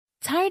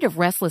Tired of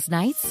restless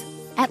nights?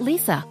 At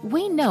Leesa,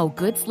 we know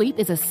good sleep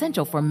is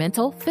essential for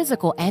mental,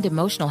 physical, and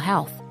emotional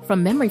health.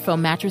 From memory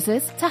foam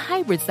mattresses to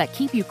hybrids that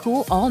keep you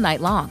cool all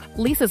night long,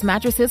 Leesa's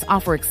mattresses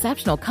offer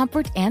exceptional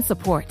comfort and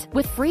support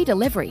with free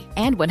delivery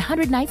and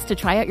 100 nights to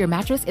try out your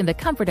mattress in the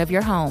comfort of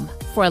your home.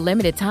 For a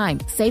limited time,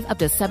 save up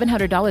to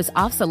 $700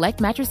 off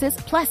select mattresses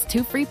plus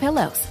 2 free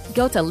pillows.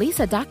 Go to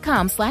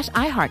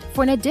leesa.com/iHeart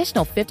for an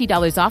additional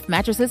 $50 off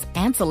mattresses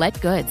and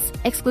select goods.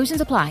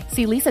 Exclusions apply.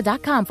 See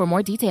leesa.com for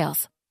more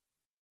details.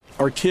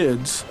 Our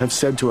kids have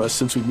said to us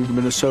since we moved to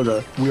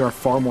Minnesota, we are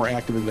far more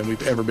active than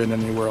we've ever been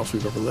anywhere else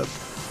we've ever lived.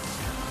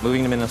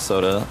 Moving to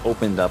Minnesota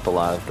opened up a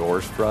lot of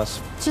doors for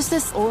us. Just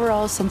this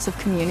overall sense of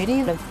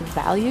community, of the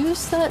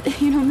values that,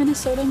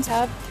 Minnesotans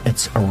have.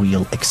 It's a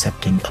real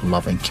accepting,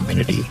 loving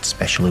community,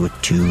 especially with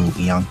 2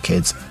 young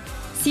kids.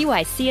 See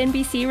why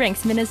CNBC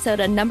ranks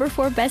Minnesota number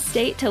 4 best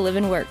state to live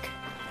and work.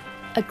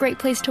 A great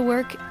place to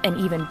work, an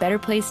even better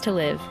place to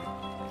live.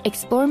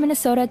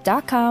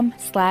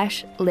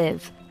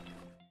 ExploreMinnesota.com/live.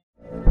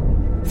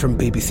 From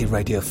BBC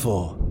Radio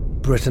 4,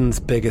 Britain's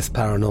biggest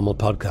paranormal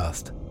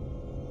podcast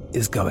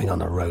is going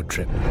on a road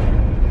trip.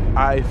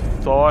 I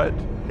thought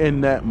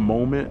in that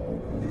moment,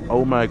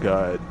 oh my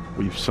God,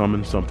 we've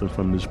summoned something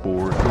from this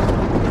board.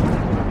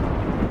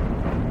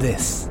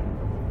 This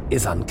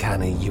is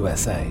Uncanny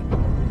USA.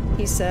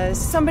 He says,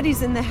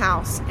 somebody's in the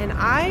house, and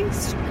I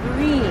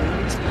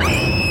screamed.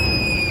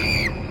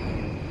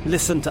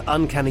 Listen to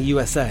Uncanny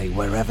USA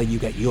wherever you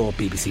get your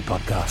BBC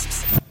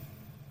podcasts,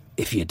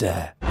 if you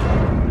dare.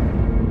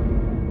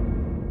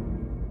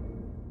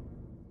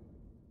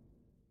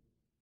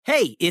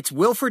 Hey, it's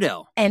Will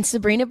Friedle. And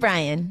Sabrina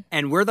Bryan.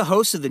 And we're the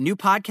hosts of the new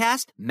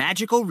podcast,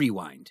 Magical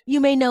Rewind.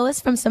 You may know us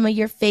from some of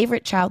your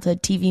favorite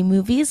childhood TV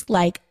movies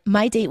like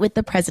My Date with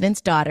the President's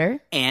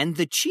Daughter. And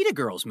the Cheetah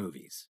Girls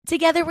movies.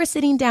 Together, we're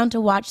sitting down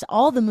to watch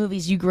all the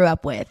movies you grew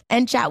up with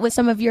and chat with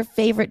some of your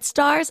favorite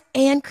stars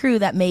and crew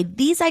that made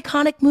these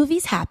iconic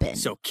movies happen.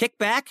 So kick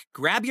back,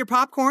 grab your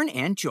popcorn,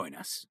 and join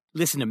us.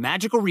 Listen to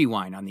Magical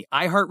Rewind on the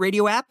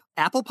iHeartRadio app,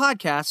 Apple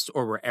Podcasts,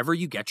 or wherever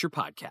you get your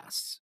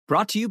podcasts.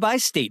 Brought to you by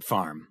State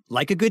Farm.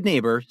 Like a good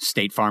neighbor,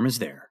 State Farm is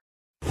there.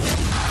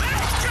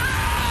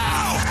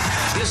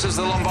 This is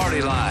the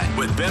Lombardi Line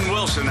with Ben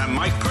Wilson and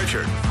Mike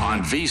Pritchard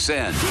on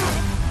VSiN.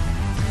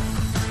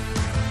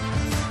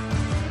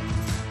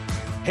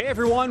 Hey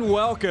everyone,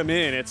 welcome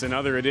in. It's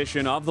another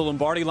edition of the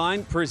Lombardi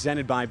Line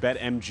presented by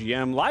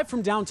BetMGM, live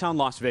from downtown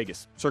Las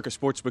Vegas, Circa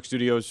Sportsbook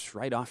Studios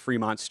right off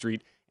Fremont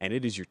Street, and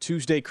it is your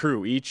Tuesday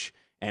crew. Each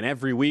and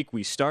every week,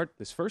 we start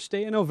this first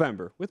day in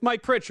November with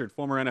Mike Pritchard,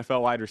 former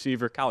NFL wide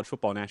receiver, college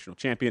football national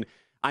champion.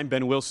 I'm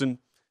Ben Wilson.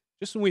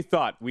 Just when we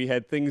thought we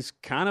had things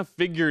kind of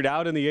figured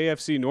out in the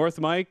AFC North,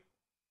 Mike,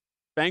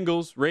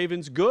 Bengals,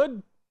 Ravens,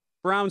 good.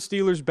 Browns,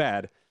 Steelers,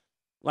 bad.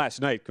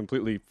 Last night,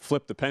 completely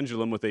flipped the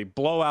pendulum with a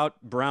blowout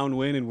Brown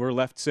win, and we're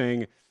left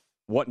saying,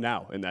 what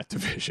now in that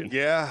division?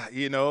 Yeah,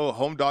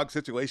 home dog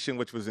situation,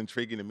 which was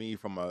intriguing to me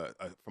from a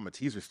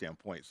teaser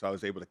standpoint. So I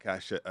was able to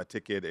cash a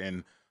ticket,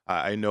 and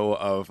I know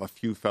of a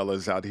few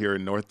fellas out here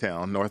in North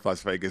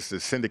Las Vegas, the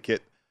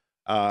Syndicate.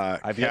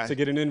 I've yet to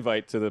get an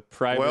invite to the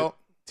private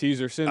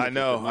teaser Syndicate.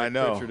 I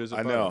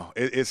know.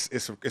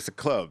 It's a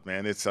club,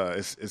 man.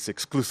 It's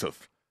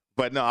exclusive.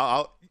 But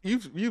no,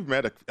 you've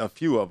met a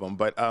few of them.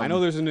 But I know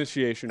there's an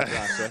initiation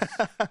process.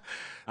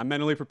 I'm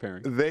mentally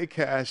preparing. They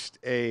cashed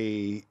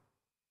a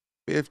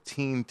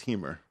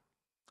 15-teamer.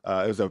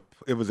 It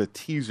was a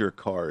teaser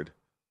card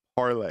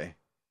parlay.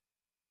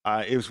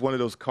 It was one of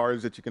those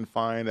cards that you can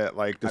find at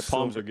like the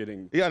palms are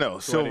getting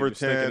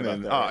Silverton,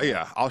 and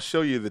I'll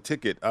show you the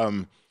ticket.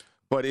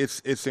 But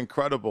it's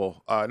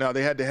incredible. Now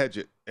they had to hedge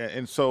it,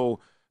 and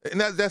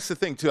that's the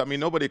thing too. I mean,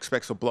 nobody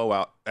expects a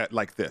blowout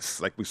like this,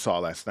 like we saw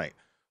last night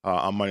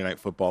on Monday Night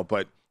Football.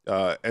 But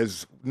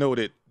as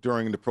noted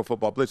during the Pro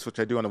Football Blitz, which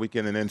I do on the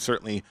weekend, and then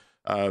certainly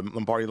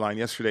Lombardi Line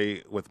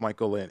yesterday with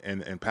Michael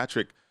and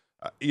Patrick,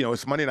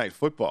 it's Monday Night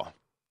Football,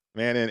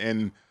 man,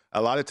 and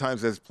a lot of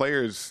times as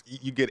players,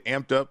 you get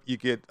amped up, you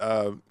get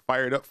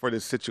fired up for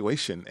this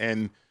situation,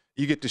 and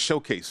you get to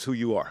showcase who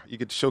you are. You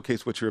get to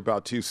showcase what you're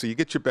about to. So you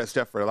get your best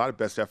effort, a lot of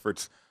best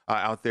efforts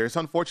out there. It's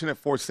unfortunate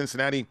for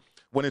Cincinnati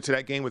went into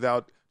that game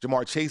without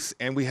Jamar Chase,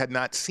 and we had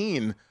not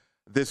seen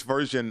this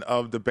version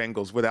of the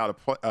Bengals without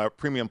a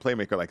premium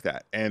playmaker like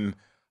that. And,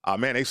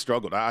 man, they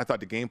struggled. I thought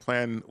the game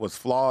plan was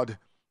flawed,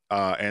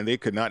 and they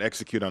could not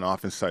execute on the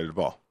offense side of the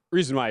ball.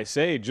 Reason why I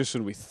say just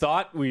when we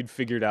thought we'd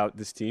figured out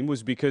this team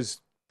was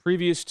because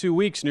previous 2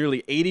 weeks,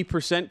 nearly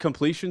 80%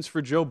 completions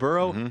for Joe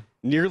Burrow,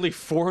 nearly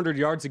 400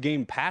 yards a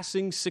game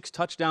passing, 6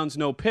 touchdowns,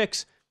 no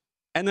picks.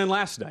 And then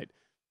last night,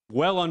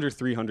 well under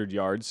 300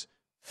 yards,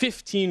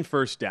 15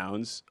 first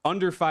downs,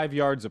 under 5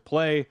 yards a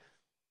play.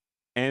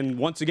 And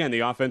once again, the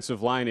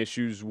offensive line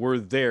issues were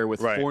there with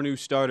 4 new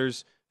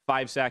starters,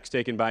 5 sacks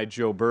taken by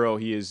Joe Burrow.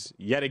 He is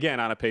yet again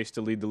on a pace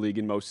to lead the league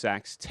in most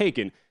sacks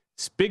taken.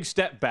 Big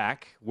step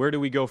back. Where do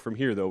we go from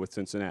here, though, with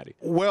Cincinnati?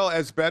 Well,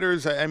 as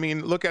bettors, I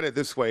mean, look at it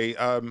this way.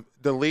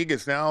 The league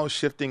is now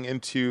shifting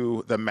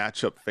into the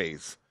matchup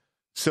phase.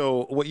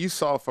 So what you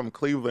saw from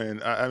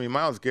Cleveland, I mean,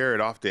 Myles Garrett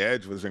off the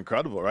edge was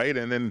incredible, right?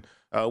 And then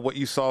what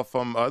you saw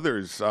from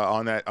others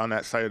on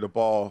that side of the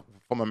ball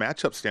from a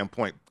matchup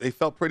standpoint, they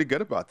felt pretty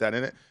good about that.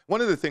 And one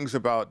of the things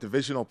about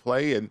divisional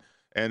play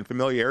and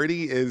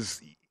familiarity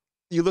is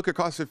you look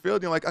across the field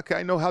and you're like, okay,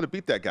 I know how to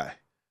beat that guy.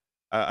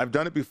 I've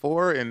done it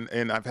before,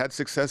 and I've had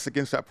success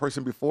against that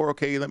person before.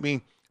 Okay, let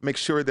me make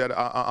sure that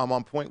I'm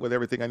on point with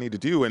everything I need to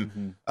do.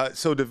 And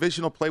so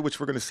divisional play, which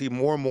we're going to see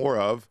more and more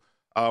of,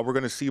 we're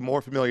going to see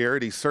more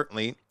familiarity,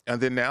 certainly.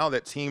 And then now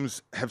that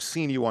teams have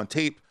seen you on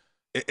tape,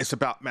 it's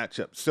about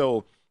matchups.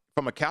 So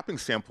from a capping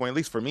standpoint, at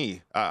least for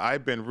me,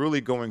 I've been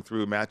really going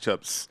through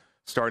matchups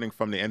starting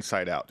from the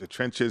inside out, the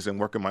trenches, and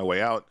working my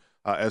way out,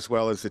 as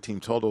well as the team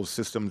total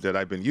system that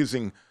I've been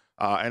using.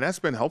 And that's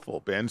been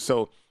helpful, Ben.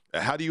 So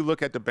how do you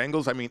look at the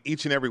Bengals? I mean,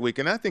 each and every week,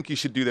 and I think you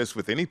should do this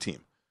with any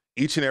team.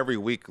 Each and every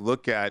week,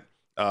 look at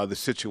the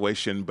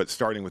situation, but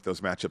starting with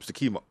those matchups, the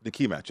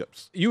key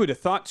matchups. You would have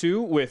thought,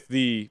 too, with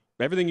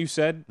everything you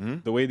said,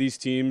 the way these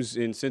teams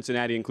in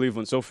Cincinnati and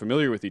Cleveland so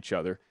familiar with each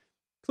other.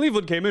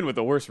 Cleveland came in with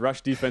the worst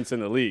rush defense in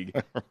the league.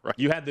 Right.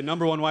 You had the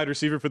number one wide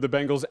receiver for the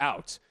Bengals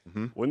out.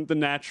 Wouldn't the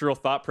natural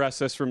thought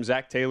process from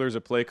Zach Taylor as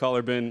a play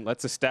caller been,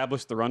 let's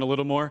establish the run a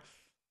little more?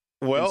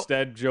 Well,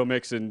 instead, Joe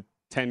Mixon,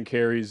 10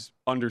 carries,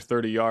 under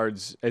 30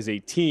 yards as a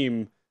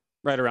team,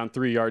 right around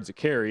 3 yards a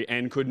carry,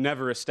 and could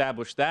never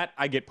establish that.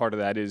 I get part of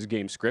that is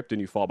game script,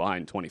 and you fall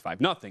behind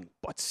 25-0,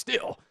 but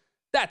still,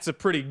 that's a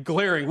pretty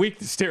glaring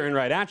weakness staring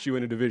right at you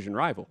in a division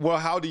rival. Well,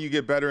 how do you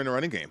get better in a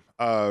running game?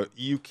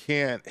 You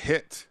can't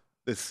hit.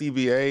 The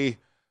CBA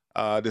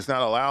does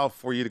not allow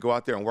for you to go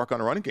out there and work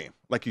on a running game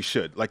like you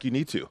should, like you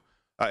need to.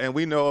 And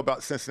we know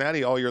about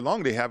Cincinnati all year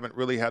long, they haven't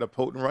really had a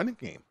potent running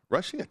game,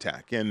 rushing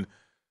attack. And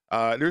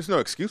there's no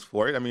excuse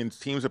for it. I mean,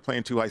 teams are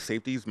playing two high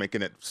safeties,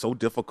 making it so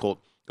difficult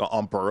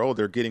on Burrow.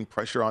 They're getting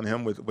pressure on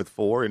him with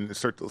 4 and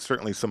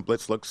certainly some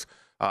blitz looks,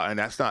 and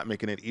that's not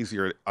making it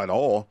easier at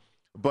all.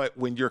 But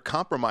when you're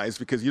compromised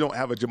because you don't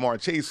have a Jamar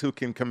Chase who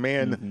can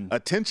command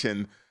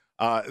attention,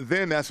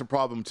 then that's a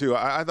problem too.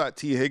 I thought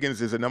T.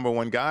 Higgins is a number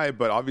one guy,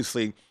 but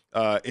obviously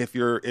if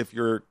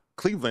you're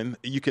Cleveland,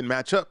 you can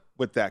match up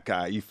with that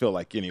guy, you feel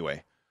like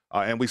anyway.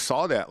 And we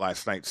saw that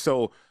last night.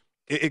 So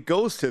it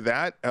goes to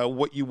that.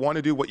 What you want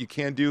to do, what you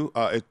can do,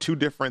 two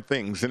different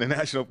things in the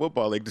National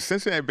Football League. The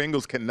Cincinnati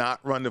Bengals cannot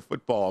run the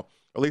football,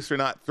 or at least they're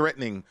not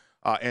threatening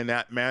in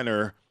that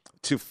manner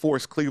to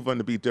force Cleveland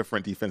to be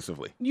different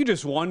defensively. You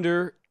just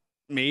wonder,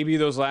 maybe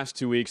those last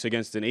 2 weeks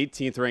against an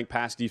 18th ranked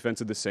pass defense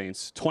of the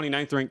Saints,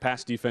 29th ranked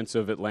pass defense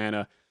of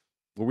Atlanta,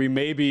 were we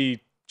maybe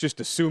just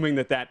assuming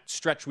that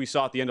stretch we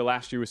saw at the end of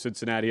last year with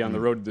Cincinnati on the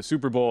road to the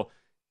Super Bowl,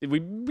 did we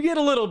get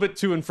a little bit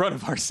too in front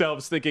of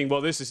ourselves thinking,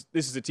 well, this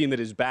is a team that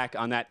is back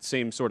on that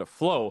same sort of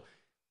flow?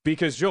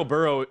 Because Joe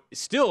Burrow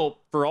still,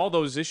 for all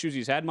those issues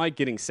he's had, Mike,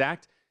 getting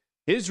sacked,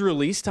 his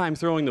release time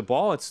throwing the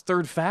ball, it's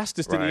third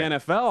fastest in the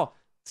NFL.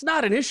 It's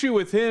not an issue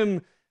with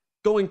him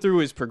going through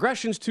his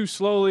progressions too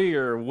slowly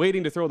or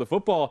waiting to throw the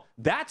football.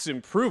 That's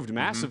improved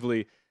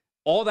massively.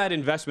 All that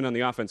investment on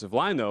the offensive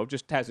line, though,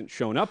 just hasn't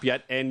shown up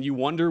yet, and you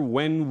wonder,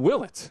 when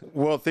will it?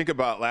 Well, think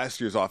about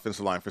last year's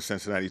offensive line for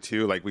Cincinnati,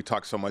 too. Like, we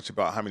talked so much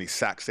about how many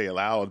sacks they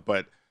allowed,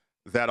 but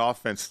that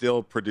offense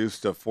still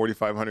produced a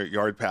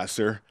 4,500-yard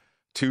passer,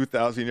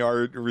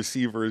 2,000-yard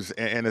receivers,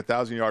 and a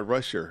 1,000-yard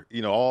rusher,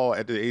 all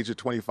at the age of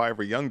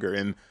 25 or younger.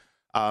 And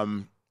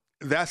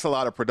that's a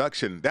lot of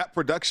production. That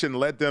production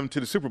led them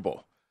to the Super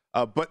Bowl.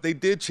 But they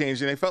did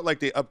change, and they felt like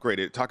they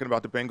upgraded, talking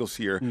about the Bengals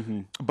here.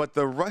 But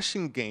the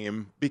rushing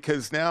game,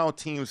 because now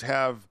teams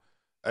have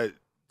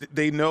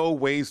they know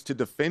ways to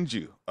defend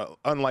you,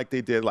 unlike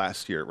they did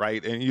last year,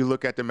 right? And you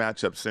look at the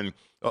matchups, and,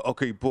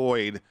 okay,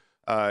 Boyd,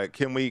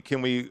 can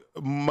we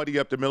muddy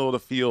up the middle of the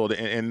field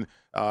and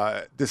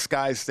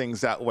disguise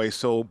things that way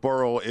so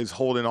Burrow is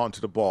holding on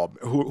to the ball?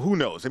 Who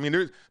knows? I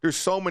mean, there's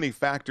so many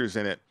factors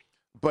in it.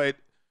 But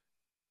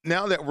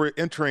now that we're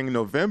entering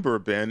November,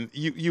 Ben,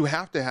 you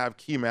have to have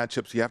key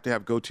matchups. You have to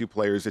have go-to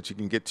players that you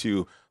can get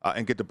to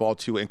and get the ball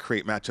to and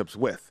create matchups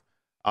with.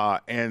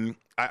 And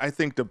I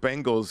think the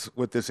Bengals,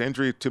 with this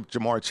injury to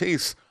Jamar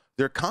Chase,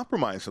 they're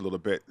compromised a little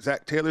bit.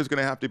 Zach Taylor's going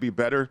to have to be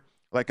better.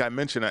 Like I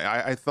mentioned,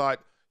 I thought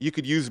you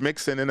could use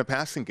Mixon in a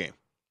passing game.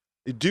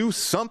 Do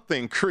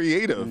something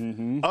creative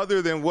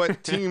other than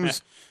what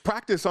teams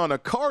practice on a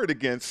card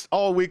against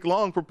all week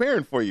long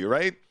preparing for you,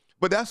 right?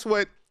 But that's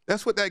what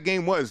that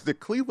game was. The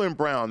Cleveland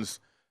Browns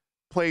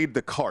played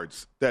the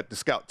cards that the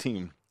scout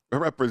team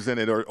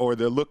represented or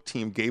the look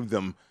team gave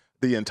them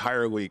the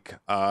entire week,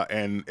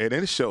 and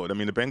it showed. I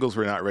mean, the Bengals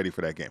were not ready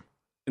for that game.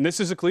 And this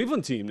is a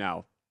Cleveland team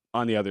now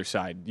on the other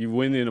side. You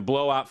win in a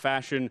blowout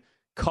fashion,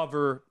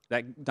 cover.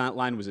 That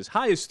line was as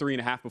high as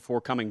 3.5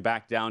 before coming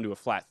back down to a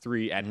flat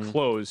 3 at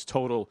close.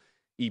 Total,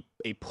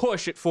 a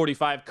push at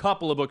 45.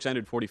 Couple of books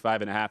ended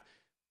 45.5.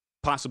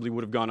 Possibly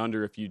would have gone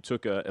under if you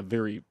took a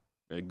very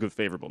good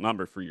favorable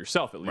number for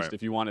yourself, at least,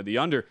 if you wanted the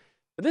under.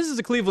 But this is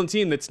a Cleveland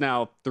team that's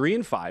now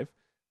 3-5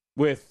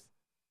 with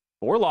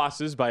 4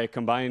 losses by a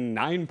combined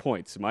 9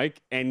 points,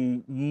 Mike.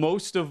 And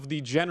most of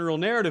the general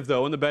narrative,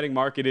 though, in the betting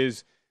market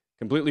is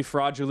completely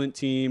fraudulent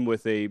team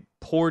with a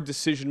poor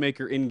decision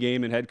maker in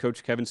game and head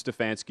coach Kevin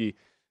Stefanski,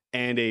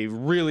 and a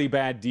really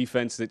bad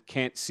defense that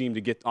can't seem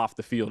to get off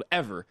the field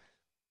ever.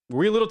 Were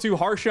we a little too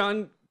harsh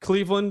on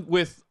Cleveland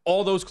with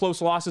all those close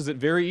losses that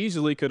very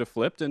easily could have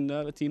flipped, and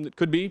a team that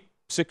could be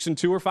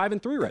 6-2 or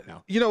 5-3 right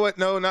now? You know what?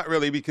 No, not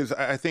really, because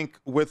I think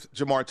with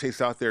Ja'Marr Chase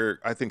out there,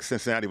 I think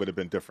Cincinnati would have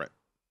been different.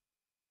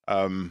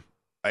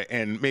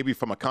 And maybe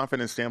from a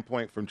confidence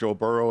standpoint from Joe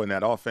Burrow and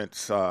that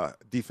offense,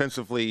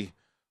 defensively,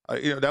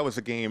 that was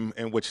a game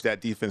in which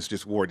that defense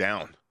just wore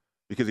down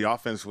because the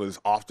offense was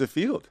off the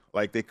field.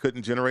 Like, they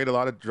couldn't generate a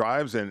lot of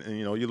drives. And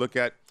you look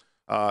at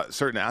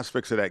certain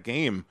aspects of that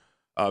game,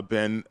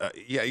 Ben,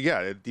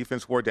 the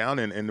defense wore down,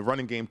 and the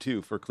running game,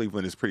 too, for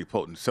Cleveland is pretty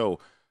potent. So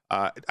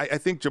I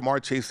think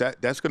Ja'Marr Chase,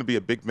 that's going to be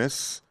a big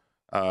miss.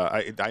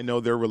 I know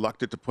they're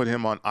reluctant to put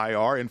him on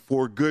IR, and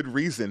for good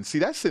reason. See,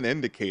 that's an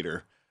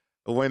indicator.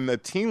 When a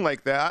team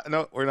like that,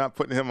 no, we're not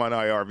putting him on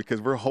IR because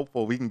we're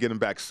hopeful we can get him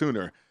back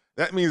sooner.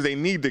 That means they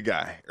need the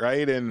guy,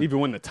 right? And even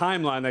when the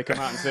timeline, they come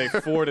out and say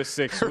 4 to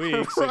 6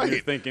 weeks, right. And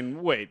you're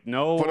thinking, wait,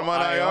 no, put him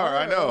on IR.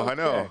 I know.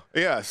 Okay.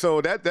 Yeah,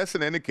 so that's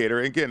an indicator.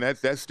 Again,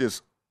 that's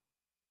just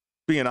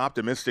being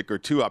optimistic or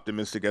too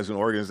optimistic as an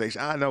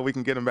organization. I know we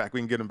can get him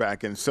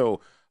back. And so,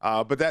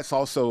 but that's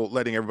also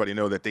letting everybody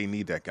know that they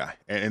need that guy.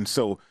 And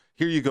so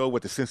here you go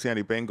with the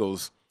Cincinnati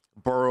Bengals,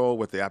 Burrow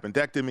with the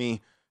appendectomy,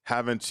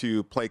 having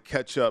to play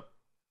catch up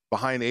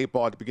behind the 8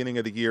 ball at the beginning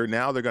of the year.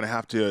 Now they're going to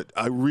have to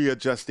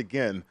readjust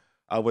again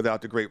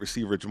without the great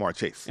receiver Ja'Marr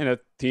Chase. And a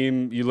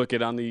team you look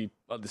at on the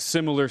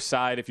similar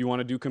side, if you want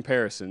to do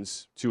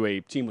comparisons, to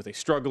a team with a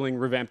struggling,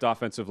 revamped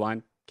offensive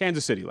line,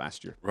 Kansas City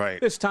last year. Right.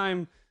 This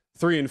time,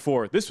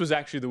 3-4. This was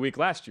actually the week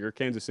last year.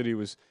 Kansas City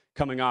was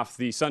coming off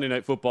the Sunday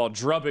Night Football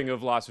drubbing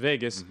of Las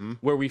Vegas,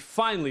 where we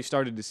finally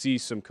started to see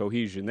some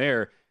cohesion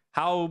there.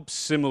 How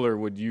similar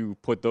would you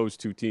put those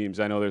two teams?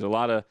 I know there's a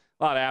lot of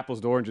apples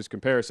to oranges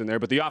comparison there,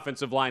 but the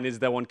offensive line is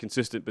that one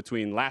consistent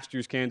between last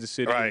year's Kansas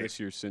City and this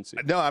year's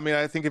Cincy. No, I mean,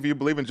 I think if you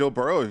believe in Joe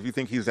Burrow, if you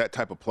think he's that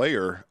type of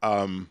player,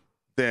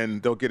 then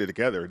they'll get it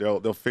together.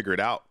 They'll figure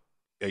it out.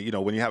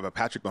 When you have a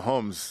Patrick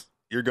Mahomes,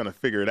 you're going to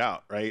figure it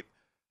out, right?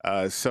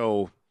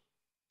 So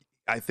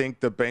I think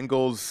the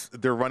Bengals,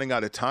 they're running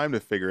out of time to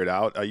figure it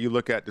out. You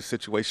look at the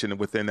situation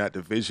within that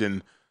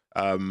division,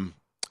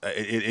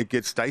 it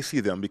gets dicey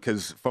them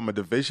because from a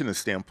division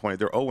standpoint,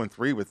 they're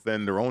 0-3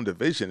 within their own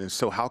division. And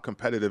so how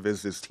competitive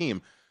is this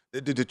team?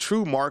 The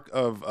true mark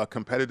of a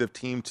competitive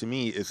team to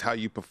me is how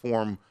you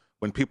perform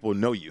when people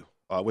know you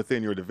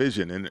within your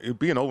division. And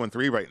being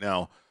 0-3 right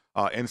now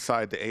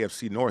inside the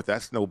AFC North,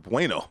 that's no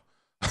bueno.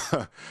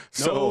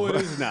 No, it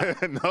is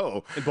not.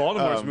 No. And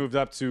Baltimore's moved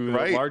up to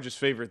the largest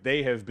favorite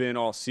they have been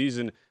all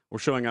season. We're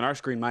showing on our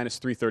screen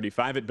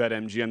 -335 at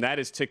BetMGM. That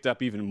has ticked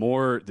up even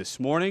more this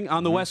morning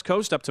on the West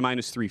Coast, up to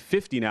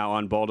 -350 now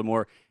on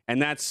Baltimore.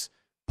 And that's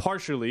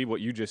partially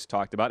what you just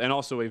talked about, and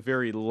also a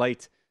very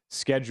light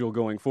schedule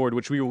going forward,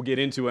 which we will get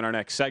into in our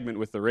next segment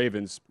with the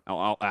Ravens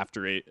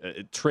after a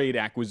trade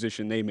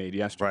acquisition they made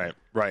yesterday.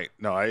 Right.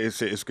 No,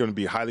 it's going to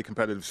be a highly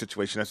competitive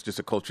situation. That's just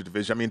a culture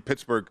division. I mean,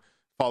 Pittsburgh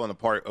falling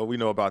apart. We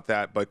know about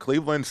that. But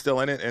Cleveland's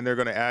still in it, and they're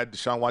going to add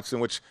Deshaun Watson,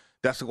 which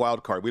that's a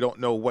wild card. We don't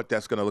know what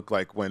that's going to look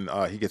like when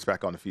he gets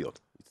back on the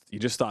field. You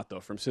just thought, though,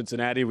 from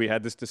Cincinnati, we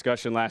had this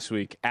discussion last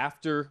week.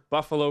 After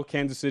Buffalo,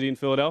 Kansas City, and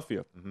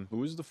Philadelphia, who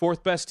was the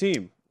fourth best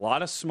team? A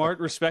lot of smart,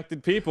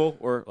 respected people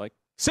were like,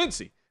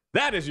 Cincy,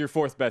 that is your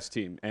fourth best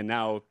team. And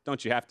now,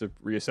 don't you have to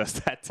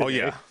reassess that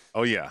today?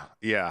 Oh, yeah.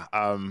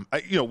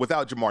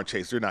 Without Ja'Marr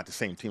Chase, they're not the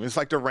same team. It's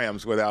like the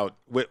Rams without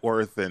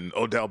Whitworth and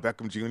Odell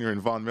Beckham Jr. and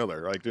Von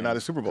Miller. Like, they're not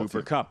a Super Bowl Cooper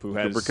team. Kupp, who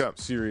has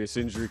serious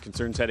injury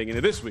concerns heading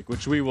into this week,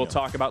 which we will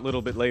talk about a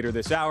little bit later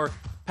this hour.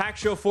 Pack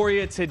show for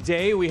you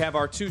today. We have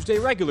our Tuesday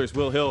regulars.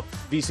 Will Hill,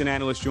 VSiN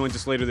analyst, joins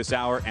us later this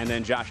hour. And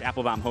then Josh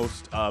Applebaum,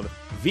 host of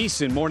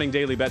VSiN Morning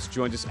Daily Bets,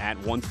 joins us at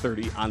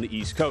 1:30 on the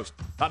East Coast.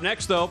 Up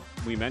next, though,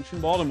 we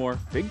mentioned Baltimore.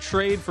 Big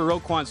trade for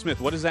Roquan Smith.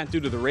 What does that do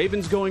to the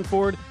Ravens going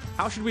forward?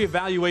 How should we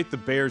evaluate the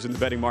Bears in the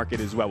betting market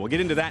as well? We'll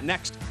get into that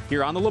next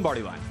here on the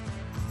Lombardi Line.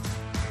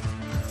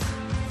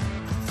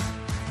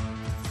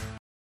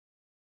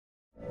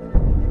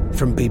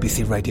 From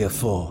BBC Radio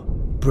 4,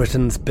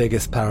 Britain's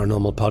biggest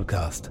paranormal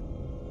podcast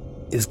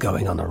is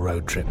going on a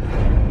road trip.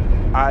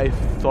 I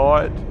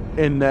thought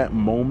in that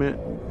moment,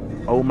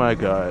 oh my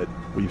God,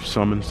 we've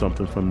summoned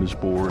something from this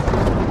board.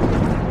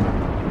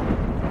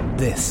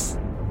 This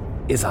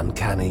is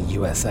Uncanny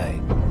USA.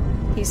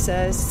 He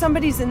says,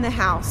 somebody's in the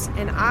house,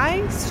 and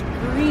I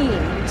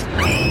screamed.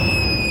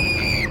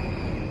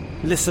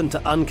 Listen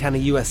to Uncanny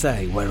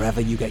USA wherever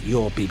you get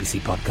your BBC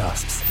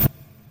podcasts,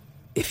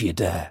 if you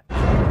dare.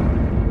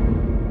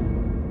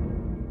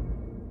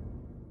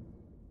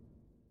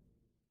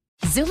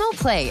 Xumo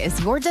Play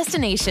is your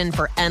destination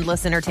for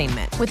endless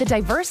entertainment. With a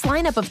diverse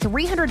lineup of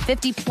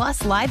 350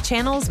 plus live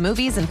channels,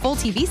 movies, and full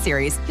TV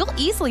series, you'll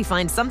easily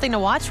find something to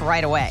watch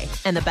right away.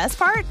 And the best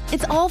part?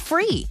 It's all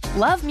free.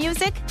 Love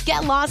music?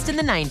 Get lost in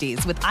the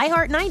 90s with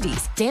iHeart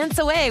 90s, dance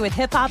away with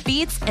hip-hop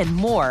beats, and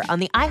more on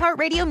the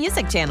iHeartRadio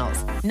music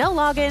channels. No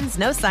logins,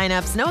 no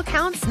signups, no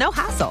accounts, no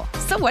hassle.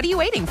 So what are you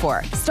waiting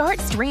for? Start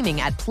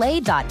streaming at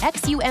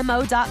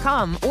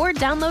play.xumo.com or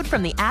download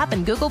from the app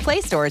and Google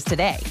Play stores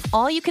today.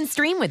 All you can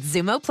stream with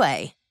Xumo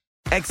Play.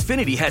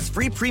 Xfinity has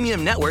free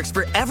premium networks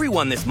for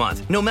everyone this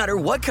month, no matter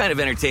what kind of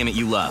entertainment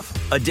you love.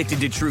 Addicted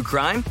to true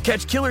crime?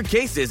 Catch killer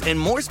cases and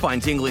more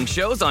spine-tingling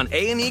shows on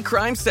A&E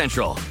Crime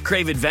Central.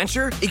 Crave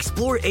adventure?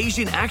 Explore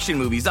Asian action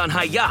movies on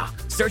Hi-YAH.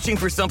 Searching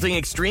for something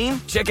extreme?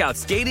 Check out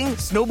skating,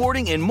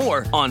 snowboarding, and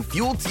more on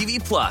Fuel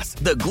TV Plus,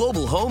 the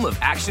global home of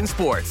action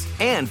sports.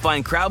 And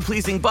find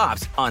crowd-pleasing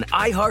bops on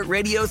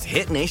iHeartRadio's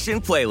Hit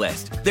Nation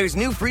playlist. There's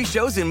new free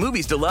shows and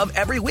movies to love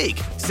every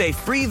week. Say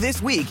free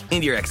this week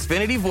in your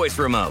Xfinity voice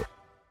remote.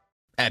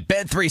 At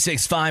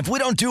Bet365, we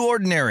don't do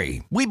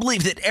ordinary. We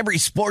believe that every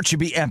sport should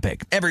be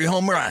epic. Every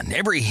home run,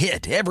 every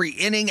hit, every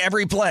inning,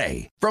 every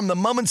play. From the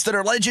moments that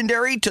are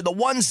legendary to the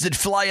ones that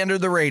fly under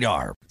the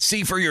radar.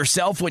 See for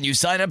yourself when you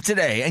sign up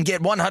today and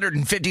get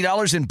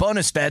 $150 in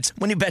bonus bets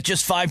when you bet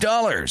just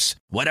 $5.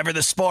 Whatever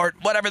the sport,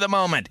 whatever the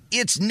moment,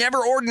 it's never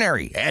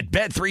ordinary at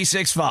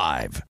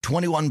Bet365.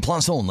 21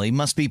 plus only.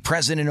 Must be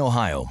present in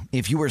Ohio.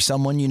 If you or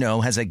someone you know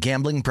has a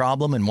gambling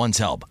problem and wants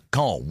help,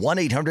 call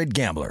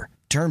 1-800-GAMBLER.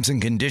 Terms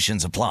and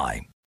conditions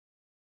apply.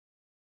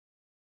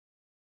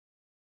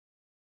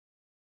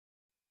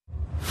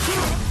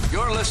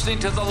 You're listening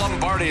to the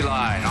Lombardi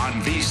Line on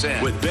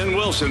VSiN with Ben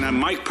Wilson and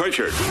Mike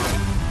Pritchard.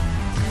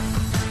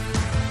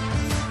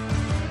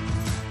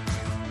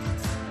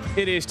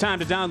 It is time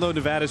to download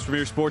Nevada's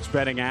premier sports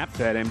betting app,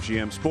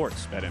 BetMGM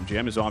Sports.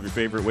 BetMGM is all of your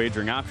favorite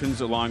wagering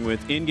options, along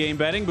with in-game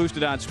betting,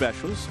 boosted odds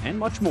specials, and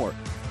much more.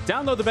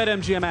 Download the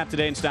BetMGM app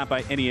today and stop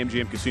by any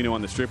MGM casino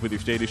on the Strip with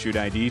your state-issued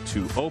ID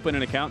to open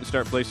an account and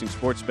start placing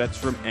sports bets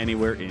from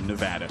anywhere in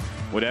Nevada.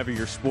 Whatever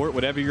your sport,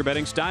 whatever your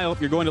betting style,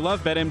 you're going to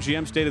love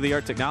BetMGM's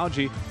state-of-the-art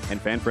technology and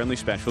fan-friendly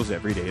specials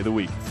every day of the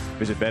week.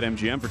 Visit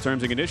BetMGM for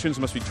terms and conditions.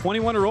 Must be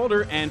 21 or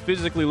older and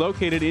physically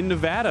located in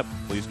Nevada.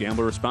 Please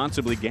gamble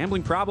responsibly.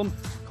 Gambling problem?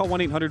 Call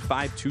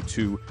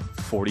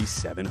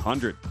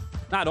 1-800-522-4700.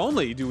 Not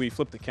only do we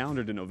flip the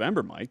calendar to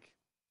November, Mike,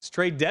 it's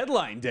trade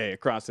deadline day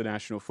across the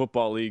National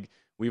Football League.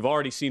 We've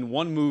already seen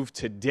one move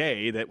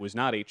today that was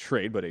not a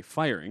trade, but a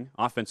firing.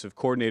 Offensive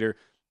coordinator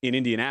in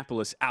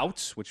Indianapolis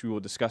out, which we will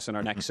discuss in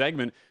our next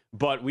segment.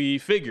 But we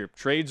figure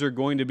trades are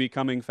going to be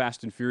coming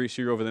fast and furious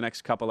here over the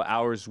next couple of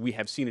hours. We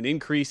have seen an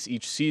increase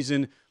each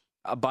season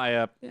by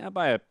a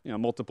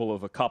multiple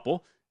of a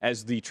couple,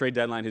 as the trade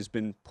deadline has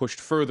been pushed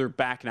further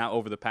back now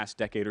over the past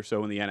decade or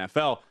so in the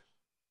NFL.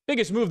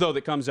 Biggest move, though,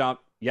 that comes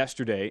out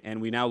yesterday,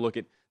 and we now look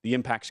at the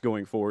impacts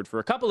going forward for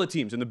a couple of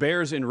teams, and the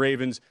Bears and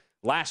Ravens.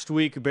 Last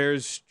week,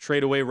 Bears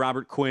trade away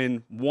Robert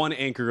Quinn, one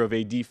anchor of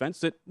a defense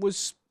that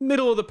was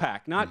middle of the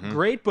pack. Not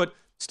great, but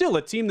still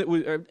a team that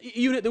was a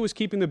unit that was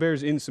keeping the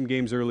Bears in some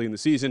games early in the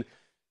season.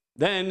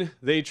 Then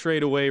they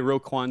trade away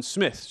Roquan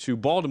Smith to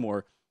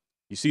Baltimore.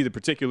 You see the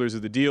particulars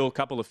of the deal, a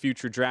couple of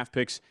future draft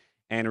picks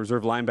and a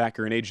reserve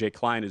linebacker in A.J.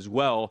 Klein as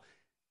well,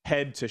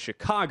 head to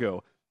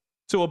Chicago.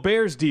 So a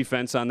Bears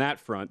defense on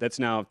that front that's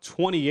now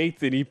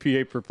 28th in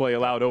EPA per play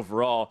allowed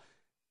overall,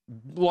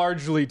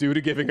 largely due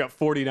to giving up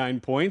 49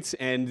 points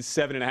and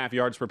 7.5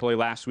 yards per play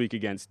last week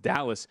against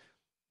Dallas.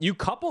 You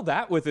couple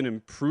that with an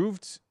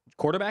improved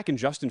quarterback in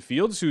Justin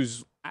Fields,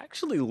 who's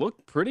actually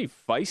looked pretty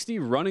feisty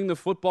running the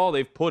football.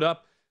 They've put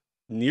up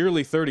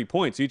nearly 30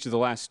 points each of the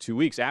last 2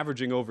 weeks,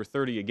 averaging over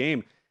 30 a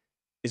game.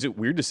 Is it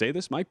weird to say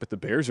this, Mike, but the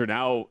Bears are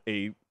now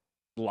a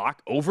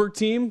lock-over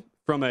team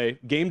from a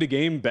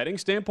game-to-game betting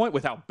standpoint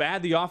with how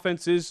bad the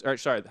offense is,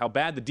 how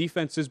bad the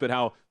defense is, but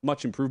how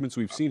much improvements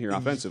we've seen here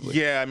offensively.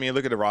 Yeah, I mean,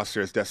 look at the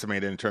roster. It's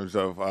decimated in terms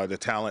of the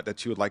talent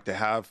that you would like to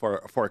have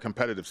for a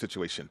competitive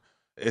situation.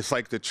 It's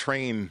like the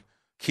train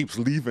keeps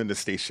leaving the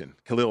station.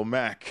 Khalil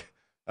Mack,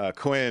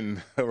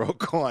 Quinn,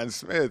 Roquan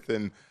Smith,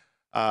 and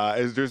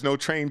there's no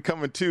train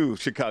coming to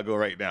Chicago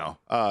right now.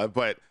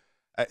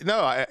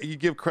 You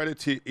give credit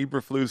to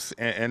Eberflus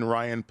and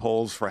Ryan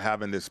Poles for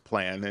having this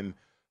plan, and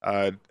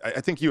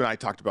I think you and I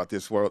talked about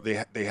this, where they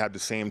had the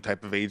same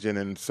type of agent,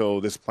 and so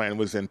this plan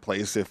was in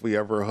place. If we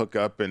ever hook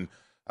up and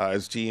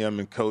as GM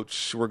and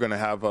coach, we're going to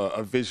have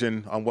a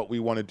vision on what we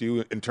want to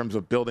do in terms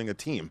of building a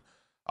team,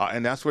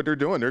 and that's what they're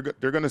doing. They're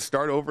going to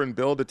start over and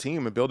build a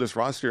team and build this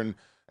roster,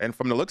 and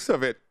from the looks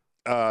of it,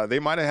 they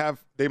might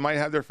have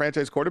their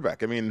franchise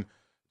quarterback. I mean,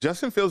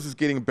 Justin Fields is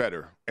getting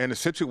better in a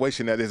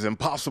situation that is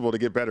impossible to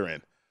get better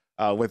in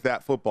with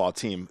that football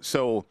team.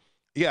 So,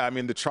 yeah, I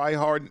mean, the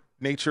try-hard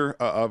nature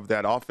of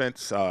that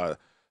offense,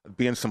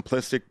 being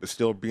simplistic but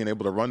still being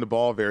able to run the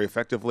ball very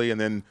effectively,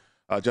 and then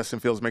Justin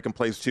Fields making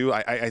plays too.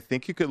 I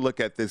think you could look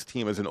at this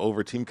team as an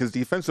over team, because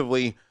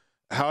defensively,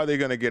 how are they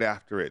going to get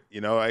after it? You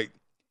know,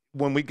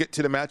 when we get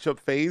to the matchup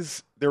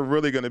phase, they're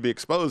really going to be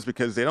exposed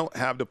because they don't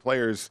have the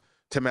players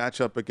to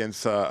match up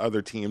against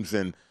other teams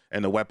and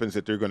the weapons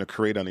that they're going to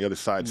create on the other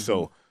side.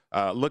 So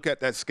look at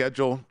that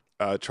schedule.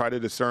 Try to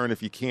discern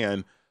if you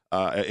can,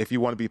 if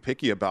you want to be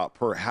picky about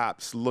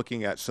perhaps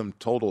looking at some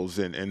totals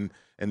and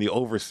the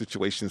over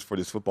situations for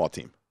this football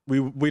team.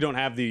 We don't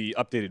have the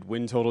updated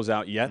win totals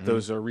out yet.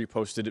 Those are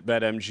reposted at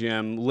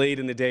BetMGM late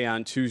in the day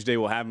on Tuesday.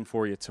 We'll have them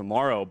for you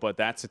tomorrow. But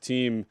that's a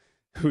team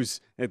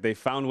they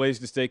found ways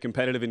to stay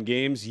competitive in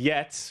games,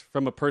 yet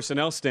from a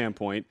personnel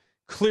standpoint,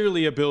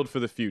 clearly a build for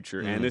the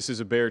future. And this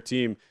is a Bear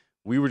team.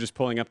 We were just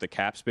pulling up the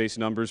cap space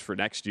numbers for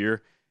next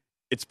year.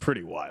 It's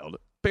pretty wild.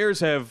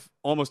 Bears have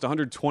almost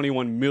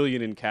 $121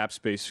 million in cap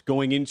space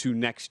going into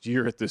next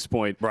year at this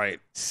point. Right.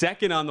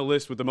 Second on the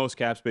list with the most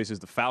cap space is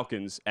the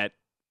Falcons at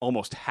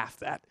almost half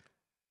that.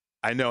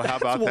 I know. How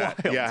about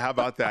that? Wild. Yeah, how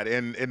about that?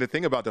 And the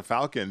thing about the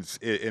Falcons,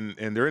 and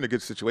they're in a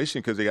good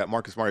situation because they got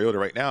Marcus Mariota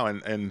right now.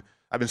 And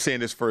I've been saying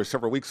this for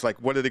several weeks, like,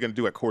 what are they going to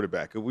do at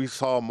quarterback? We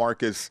saw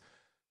Marcus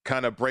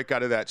kind of break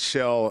out of that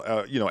shell,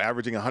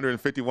 averaging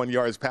 151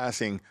 yards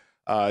passing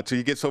till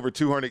he gets over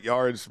 200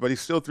 yards, but he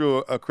still threw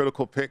a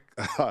critical pick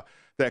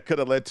that could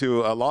have led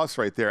to a loss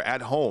right there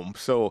at home.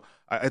 So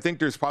I think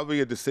there's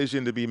probably a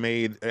decision to be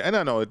made. And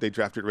I know they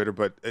drafted Ritter,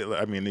 but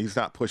I mean, he's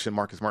not pushing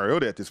Marcus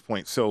Mariota at this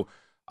point. So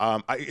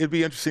it'd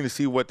be interesting to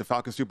see what the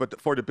Falcons do. But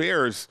for the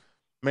Bears,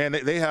 man,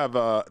 they have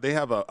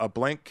a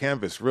blank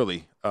canvas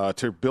really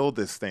to build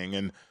this thing,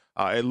 and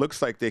it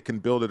looks like they can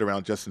build it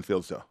around Justin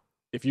Fields, though.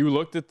 If you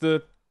looked at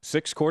the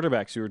 6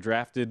 quarterbacks who were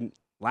drafted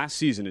last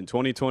season in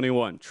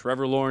 2021,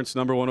 Trevor Lawrence,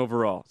 number 1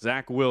 overall,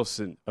 Zach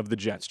Wilson of the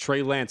Jets,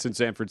 Trey Lance in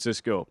San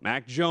Francisco,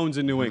 Mac Jones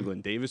in New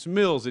England, Davis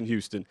Mills in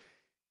Houston.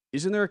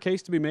 Isn't there a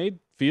case to be made?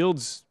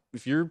 Fields,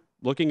 if you're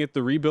looking at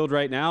the rebuild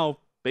right now,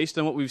 based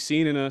on what we've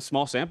seen in a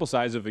small sample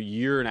size of a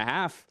year and a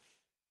half,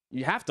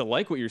 you have to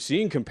like what you're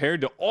seeing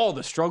compared to all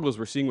the struggles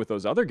we're seeing with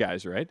those other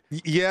guys, right?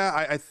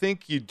 Yeah, I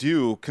think you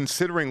do,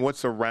 considering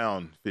what's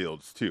around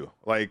Fields, too.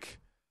 Like,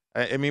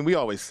 I mean, we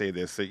always say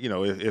this, that,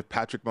 if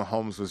Patrick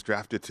Mahomes was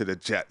drafted to the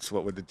Jets,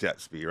 what would the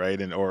Jets be, right?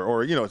 And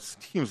or it's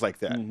teams like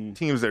that,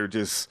 teams that are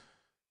just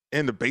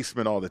in the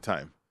basement all the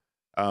time.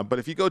 But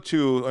if you go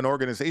to an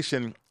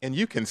organization and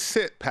you can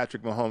sit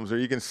Patrick Mahomes, or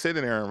you can sit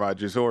in Aaron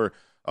Rodgers, or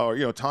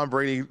Tom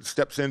Brady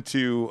steps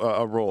into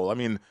a role. I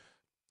mean,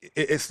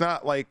 it's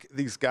not like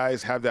these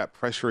guys have that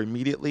pressure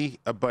immediately.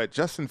 But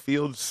Justin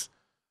Fields,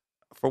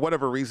 for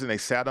whatever reason, they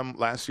sat him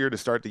last year to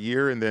start the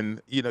year, and then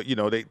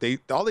they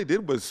all they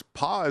did was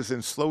pause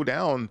and slow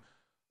down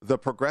the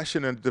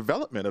progression and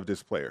development of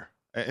this player.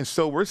 And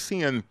so we're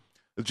seeing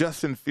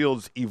Justin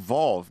Fields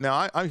evolve.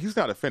 Now, he's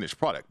not a finished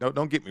product.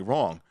 Don't get me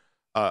wrong.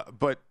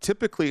 But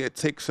typically it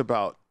takes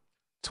about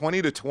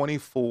 20 to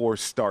 24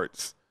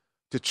 starts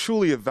to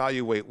truly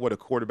evaluate what a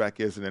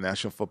quarterback is in the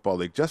National Football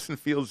League. Justin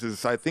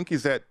Fields I think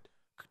he's at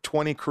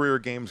 20 career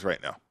games right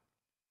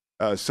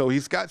now. So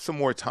he's got some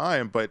more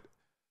time, but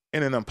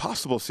in an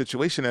impossible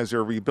situation as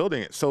they're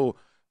rebuilding it. So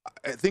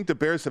I think the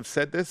Bears have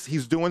said this.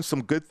 He's doing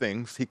some good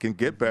things. He can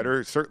get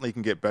better. Certainly he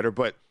can get better,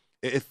 but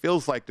it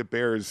feels like the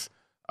Bears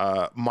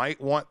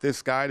might want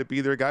this guy to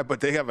be their guy,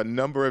 but they have a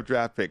number of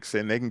draft picks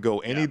and they can go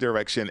any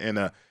direction and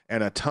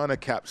a ton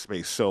of cap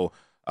space. So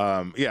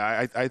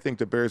I think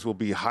the Bears will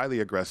be highly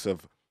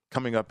aggressive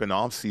coming up in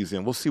off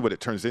season. We'll see what it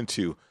turns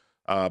into.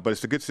 But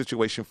it's a good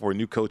situation for a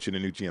new coach and a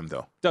new GM,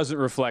 though. Doesn't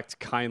reflect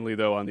kindly,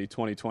 though, on the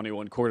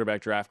 2021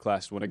 quarterback draft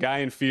class. When a guy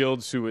in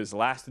Fields who is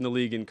last in the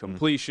league in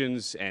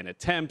completions and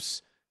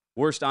attempts,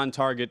 worst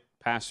on-target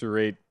passer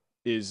rate,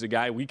 is a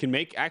guy we can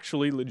make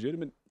actually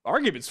legitimate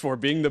arguments for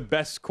being the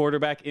best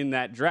quarterback in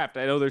that draft.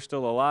 I know there's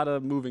still a lot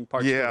of moving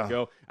parts to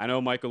go. I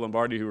know Michael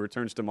Lombardi, who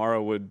returns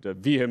tomorrow, would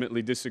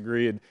vehemently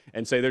disagree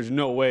and say there's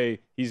no way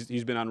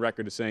he's been on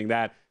record as saying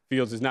that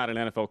Fields is not an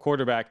NFL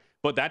quarterback.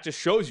 But that just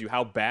shows you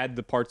how bad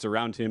the parts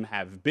around him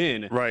have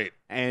been. Right.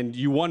 And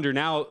you wonder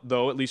now,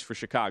 though, at least for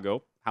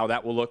Chicago, how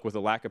that will look with a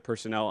lack of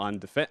personnel on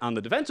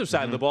the defensive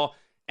side of the ball,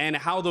 and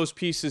how those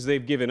pieces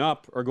they've given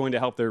up are going to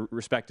help their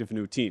respective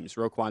new teams.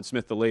 Roquan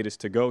Smith, the latest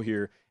to go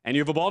here. And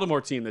you have a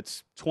Baltimore team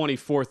that's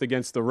 24th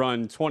against the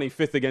run,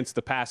 25th against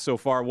the pass so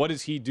far. What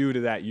does he do to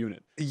that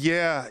unit?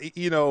 Yeah,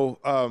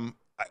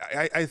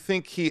 I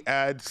think he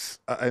adds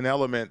an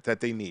element that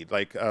they need.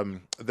 Like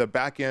the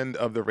back end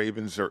of the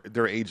Ravens,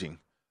 they're aging.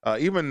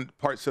 Even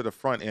parts of the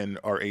front end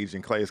are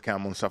aging, Calais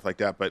Campbell and stuff like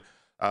that. But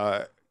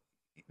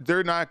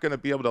they're not going to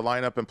be able to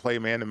line up and play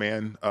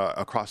man-to-man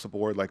across the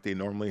board like they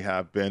normally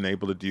have been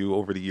able to do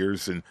over the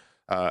years. And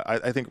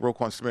I think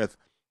Roquan Smith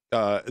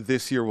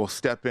this year will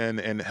step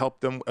in and help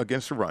them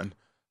against the run.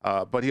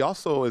 But he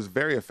also is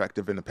very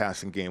effective in the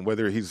passing game,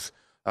 whether he's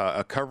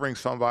covering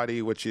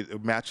somebody, which is a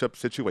matchup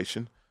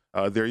situation.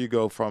 There you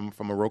go from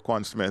a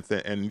Roquan Smith.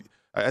 And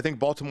I think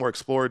Baltimore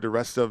explored the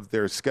rest of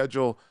their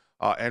schedule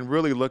and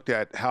really looked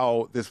at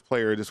how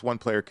this one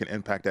player can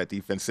impact that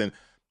defense. And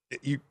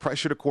you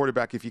pressure the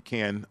quarterback if you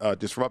can,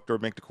 disrupt or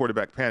make the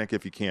quarterback panic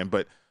if you can,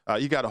 but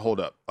you got to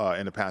hold up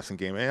in the passing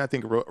game. And I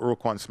think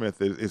Roquan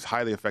Smith is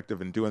highly effective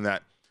in doing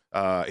that.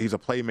 He's a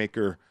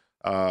playmaker,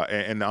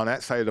 and on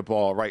that side of the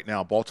ball right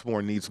now,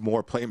 Baltimore needs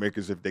more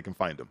playmakers if they can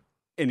find them.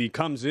 and he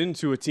comes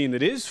into a team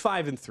that is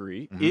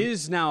 5-3,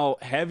 is now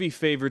heavy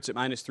favorites at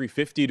minus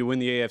 350 to win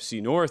the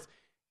AFC North.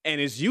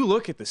 And as you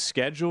look at the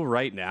schedule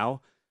right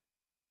now,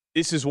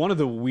 this is one of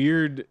the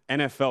weird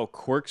NFL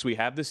quirks we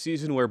have this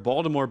season where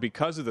Baltimore,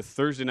 because of the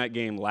Thursday night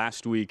game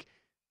last week,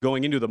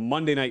 going into the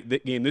Monday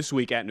night game this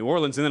week at New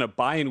Orleans, and then a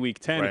bye in Week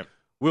 10,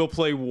 will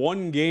play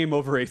one game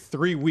over a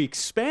 3-week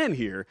span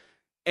here.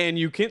 And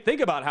you can't think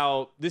about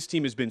how this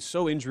team has been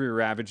so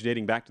injury-ravaged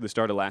dating back to the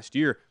start of last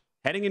year.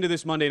 Heading into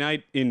this Monday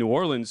night in New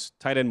Orleans,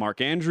 tight end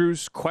Mark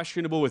Andrews,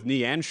 questionable with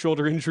knee and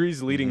shoulder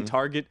injuries, leading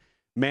target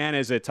man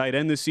as a tight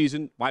end this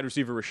season. Wide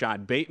receiver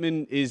Rashad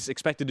Bateman is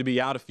expected to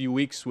be out a few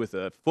weeks with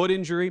a foot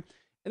injury.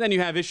 And then you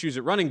have issues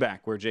at running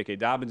back where J.K.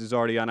 Dobbins is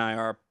already on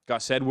IR.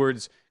 Gus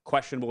Edwards,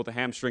 questionable with a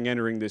hamstring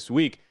entering this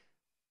week.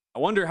 I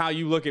wonder how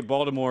you look at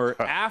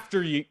Baltimore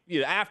after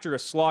a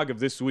slog of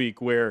this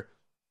week where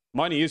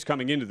money is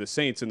coming into the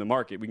Saints in the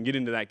market. We can get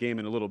into that game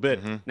in a little bit.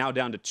 Now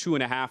down to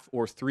 2.5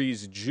 or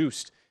 3s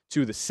juiced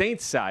to the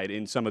Saints side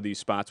in some of these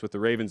spots with the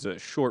Ravens a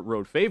short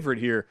road favorite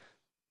here.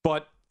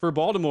 But for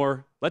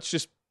Baltimore, let's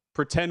just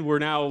pretend we're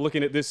now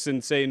looking at this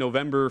in, say,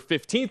 November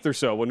 15th or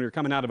so when we're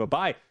coming out of a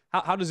bye.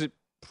 How does it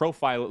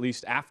profile, at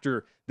least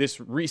after this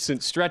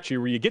recent stretch here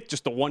where you get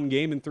just the one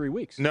game in 3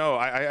 weeks? No,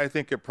 I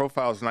think it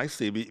profiles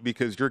nicely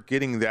because you're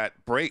getting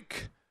that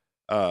break,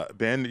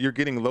 Ben. You're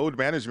getting load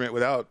management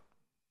without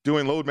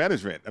doing load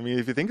management. I mean,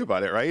 if you think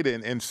about it, right?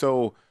 And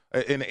so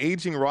an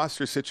aging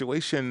roster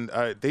situation,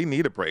 they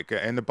need a break.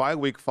 And the bye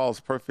week falls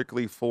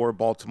perfectly for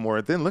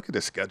Baltimore. Then look at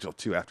the schedule,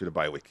 too, after the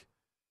bye week.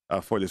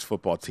 For this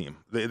football team.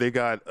 They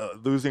got a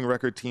losing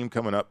record team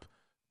coming up,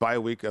 bye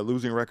week, a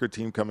losing record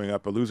team coming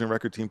up, a losing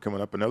record team coming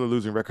up, another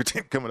losing record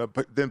team coming up,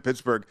 then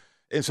Pittsburgh.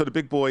 And so the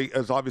big boy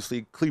is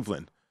obviously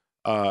Cleveland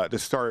to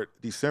start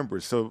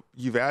December. So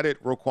you've added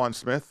Roquan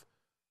Smith.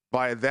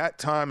 By that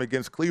time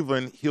against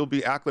Cleveland, he'll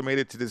be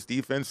acclimated to this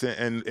defense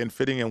and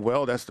fitting in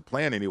well. That's the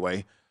plan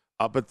anyway.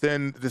 But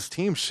then this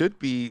team should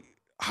be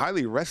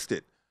highly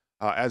rested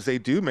as they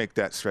do make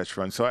that stretch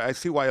run. So I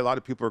see why a lot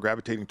of people are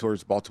gravitating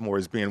towards Baltimore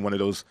as being one of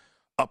those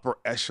upper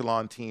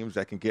echelon teams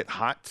that can get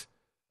hot,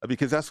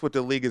 because that's what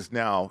the league is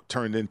now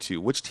turned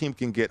into. Which team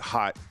can get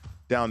hot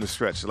down the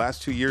stretch? The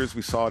last 2 years,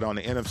 we saw it on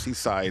the NFC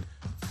side,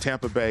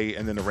 Tampa Bay,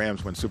 and then the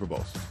Rams win Super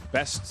Bowls.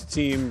 Best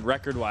team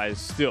record-wise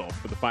still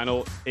for the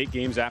final 8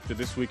 games after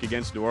this week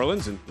against New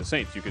Orleans, and the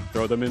Saints. You could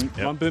throw them in,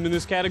 lump them in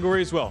this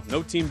category as well.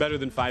 No team better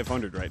than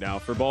 500 right now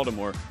for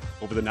Baltimore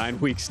over the 9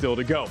 weeks still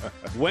to go.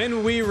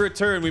 When we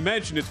return, we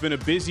mentioned it's been a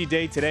busy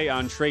day today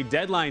on trade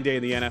deadline day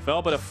in the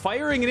NFL, but a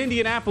firing in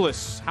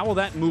Indianapolis, how will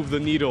that move the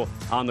needle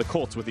on the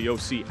Colts with the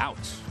OC out?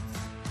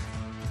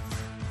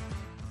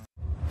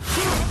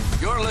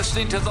 You're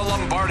listening to the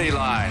Lombardi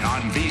Line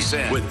on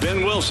VSiN with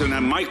Ben Wilson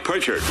and Mike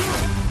Pritchard.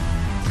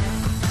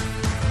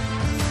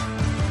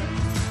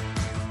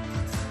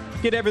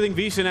 Get everything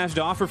VSiN has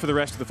to offer for the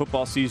rest of the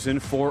football season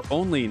for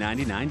only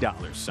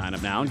 $99. Sign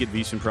up now and get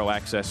VSiN Pro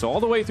access all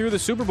the way through the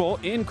Super Bowl,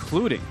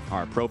 including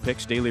our Pro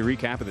Picks daily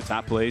recap of the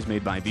top plays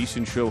made by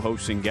VSiN show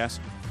hosts and guests.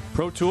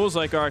 Pro tools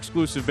like our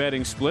exclusive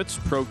betting splits,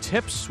 pro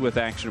tips with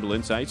actionable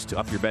insights to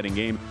up your betting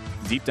game,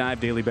 deep dive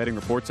daily betting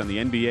reports on the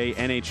NBA,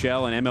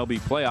 NHL, and MLB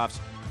playoffs,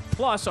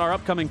 plus our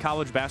upcoming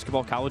college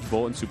basketball, college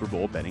bowl, and Super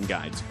Bowl betting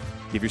guides.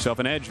 Give yourself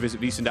an edge. Visit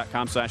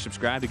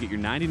VSiN.com/subscribe to get your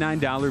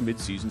 $99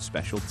 midseason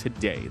special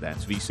today.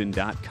 That's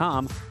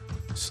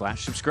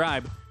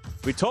VSiN.com/subscribe.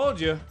 We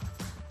told you,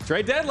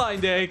 trade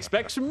deadline day,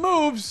 expect some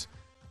moves.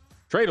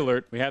 Trade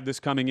alert, we have this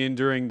coming in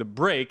during the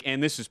break,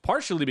 and this is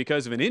partially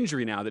because of an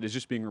injury now that is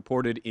just being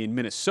reported in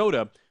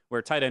Minnesota,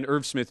 where tight end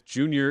Irv Smith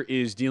Jr.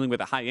 is dealing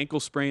with a high ankle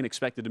sprain,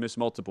 expected to miss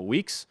multiple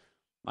weeks.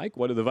 Mike,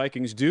 what do the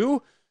Vikings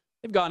do?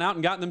 They've gone out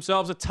and gotten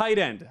themselves a tight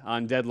end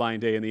on deadline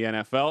day in the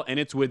NFL, and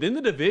it's within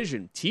the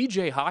division.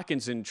 TJ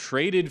Hawkinson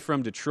traded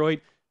from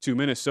Detroit to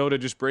Minnesota,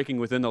 just breaking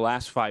within the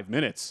last 5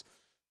 minutes.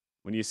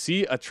 When you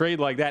see a trade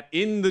like that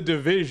in the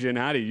division,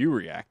 how do you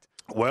react?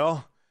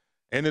 Well,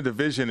 in the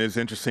division is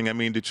interesting. I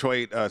mean,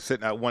 Detroit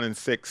sitting at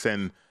 1-6,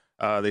 and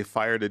they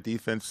fired a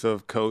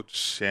defensive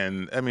coach.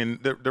 And, I mean,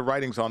 the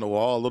writing's on the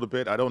wall a little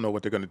bit. I don't know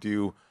what they're going to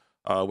do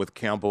with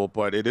Campbell,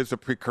 but it is a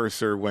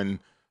precursor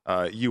when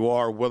you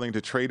are willing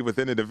to trade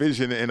within a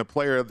division and a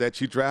player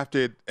that you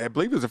drafted, I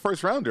believe it was a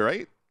first rounder,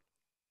 right?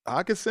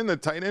 Hawkinson, a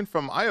tight end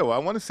from Iowa. I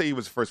want to say he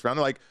was a first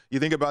rounder. Like,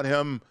 you think about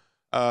him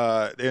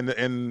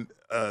in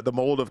the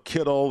mold of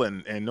Kittle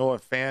and Noah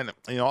Fant,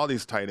 you know, all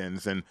these tight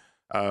ends. And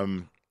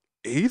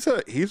he's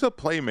a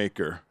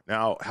playmaker.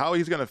 Now, how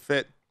he's going to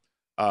fit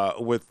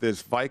with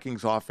this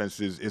Vikings offense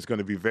is going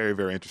to be very,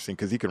 very interesting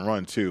because he can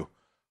run too.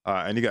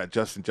 And you got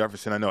Justin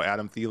Jefferson. I know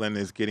Adam Thielen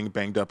is getting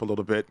banged up a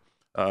little bit.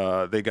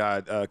 They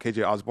got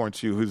KJ Osborne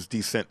too, who's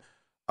decent.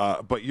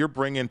 But you're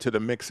bringing to the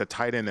mix a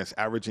tight end that's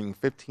averaging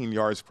 15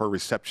 yards per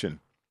reception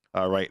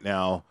right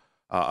now,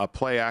 a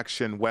play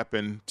action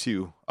weapon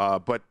too.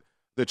 But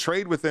the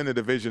trade within the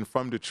division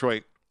from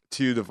Detroit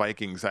to the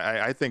Vikings,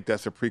 I think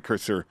that's a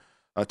precursor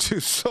to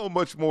so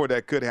much more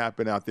that could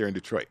happen out there in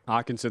Detroit.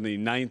 Hockenson, the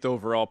 9th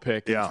overall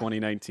pick in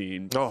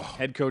 2019.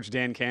 Head coach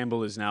Dan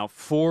Campbell is now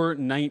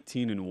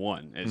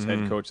 4-19-1 as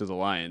head coach of the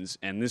Lions,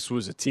 and this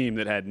was a team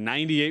that had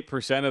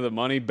 98% of the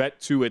money bet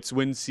to its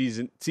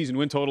season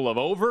win total of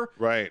over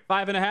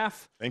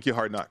 5.5. Thank you,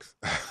 Hard Knocks.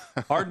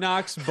 Hard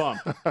Knocks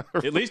bump,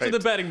 at least in the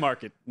betting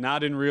market,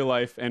 not in real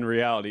life and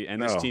reality.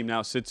 And this team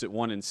now sits at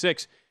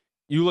 1-6.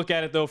 You look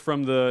at it, though,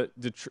 from the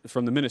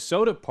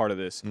Minnesota part of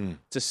this,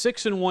 it's a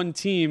 6-1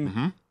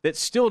 team that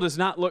still does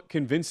not look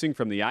convincing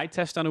from the eye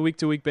test on a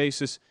week-to-week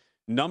basis.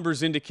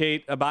 Numbers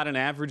indicate about an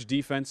average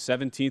defense,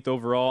 17th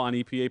overall on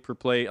EPA per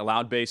play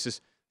allowed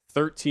basis,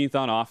 13th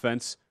on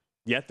offense.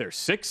 Yet they're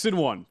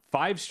 6-1.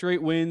 5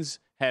 straight wins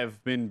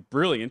have been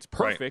brilliant,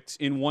 perfect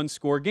in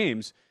one-score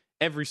games.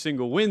 Every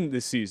single win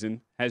this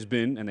season has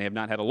been, and they have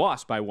not had a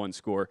loss by one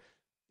score.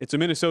 It's a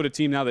Minnesota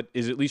team now that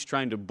is at least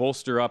trying to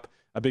bolster up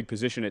a big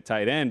position at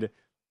tight end.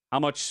 How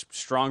much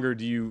stronger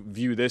do you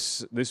view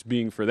this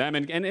being for them?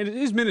 And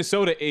is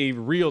Minnesota a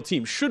real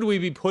team? Should we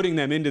be putting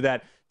them into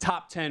that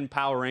top 10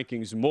 power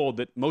rankings mold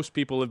that most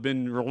people have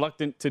been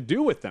reluctant to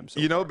do with them?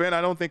 Ben,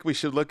 I don't think we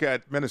should look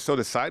at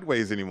Minnesota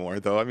sideways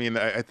anymore, though. I mean,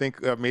 I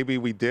think maybe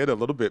we did a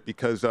little bit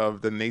because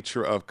of the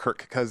nature of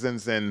Kirk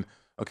Cousins. And,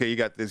 okay, you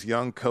got this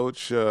young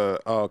coach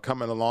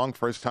coming along,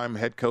 first-time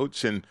head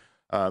coach. And,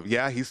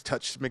 he's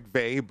touched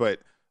McVay, but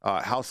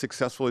how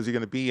successful is he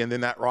going to be? And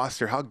then that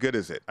roster, how good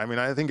is it? I mean,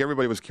 I think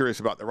everybody was curious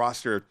about the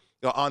roster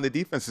on the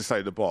defensive side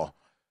of the ball.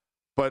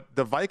 But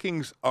the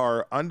Vikings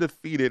are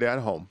undefeated at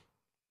home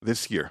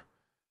this year.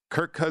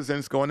 Kirk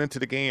Cousins, going into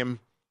the game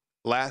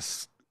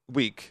last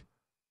week,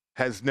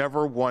 has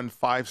never won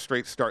 5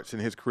 straight starts in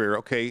his career.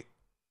 Okay,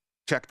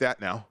 check that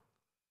now.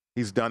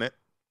 He's done it.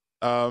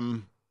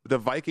 The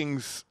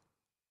Vikings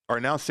are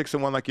now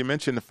 6-1, like you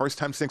mentioned, the first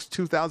time since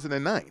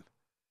 2009.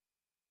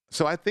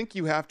 So I think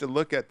you have to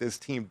look at this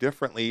team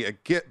differently, a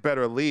get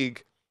better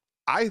league.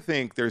 I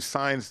think there's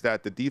signs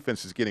that the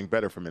defense is getting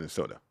better for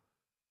Minnesota.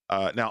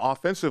 Now,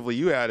 offensively,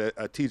 you add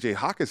a TJ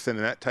Hockenson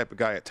and that type of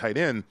guy at tight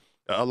end,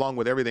 along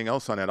with everything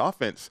else on that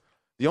offense.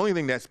 The only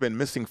thing that's been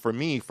missing for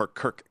me for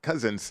Kirk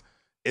Cousins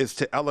is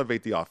to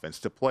elevate the offense,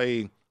 to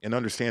play and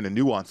understand the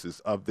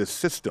nuances of this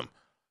system.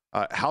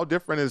 How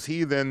different is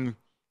he than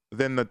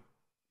the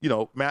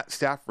Matt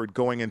Stafford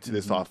going into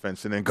this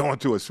offense and then going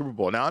to a Super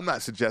Bowl? Now, I'm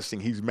not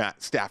suggesting he's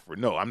Matt Stafford.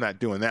 No, I'm not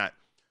doing that.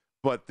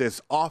 But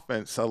this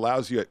offense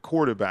allows you at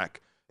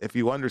quarterback, if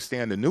you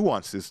understand the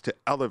nuances, to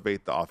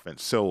elevate the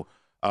offense. So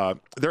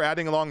they're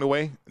adding along the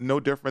way, no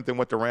different than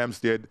what the Rams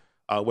did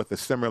with a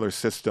similar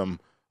system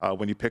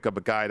when you pick up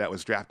a guy that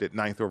was drafted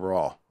 9th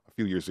overall a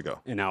few years ago.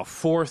 And now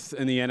 4th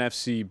in the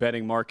NFC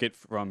betting market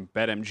from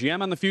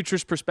BetMGM on the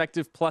futures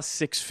perspective, plus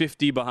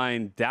 650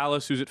 behind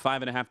Dallas, who's at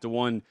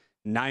 5.5-1.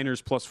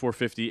 Niners plus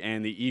 450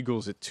 and the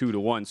Eagles at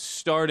 2-1,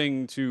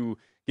 starting to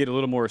get a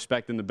little more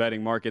respect in the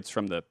betting markets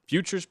from the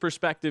futures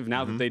perspective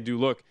now that they do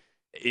look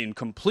in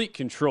complete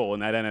control in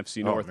that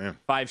NFC North.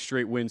 5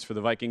 straight wins for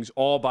the Vikings,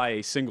 all by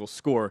a single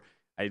score.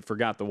 I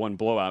forgot the one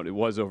blowout. It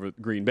was over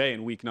Green Bay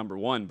in week number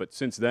 1, but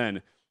since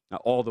then,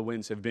 all the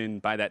wins have been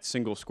by that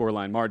single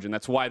scoreline margin.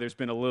 That's why there's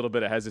been a little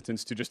bit of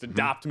hesitance to just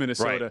adopt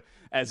Minnesota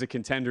as a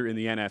contender in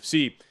the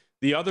NFC.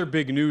 The other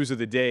big news of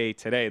the day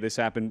today, this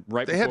happened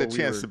right before we were They had a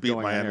chance to beat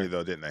Miami,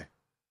 though, didn't they?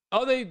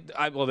 Oh,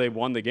 they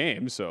won the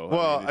game. So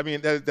well,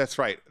 that's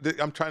right.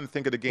 I'm trying to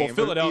think of the game. Well,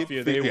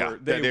 Philadelphia,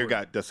 they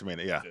got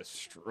decimated. Yeah,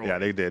 destroyed. Yeah,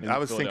 they did. I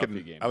was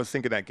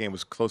thinking that game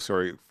was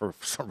closer. For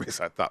some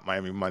reason, I thought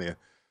Miami might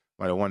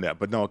have won that.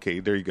 But no, okay,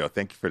 there you go.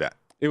 Thank you for that.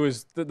 It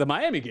was the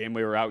Miami game.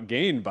 We were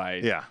outgained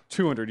by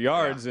 200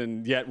 yards,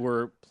 and yet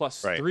we're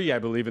plus 3, I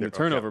believe, in the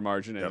turnover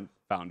margin, and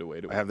found a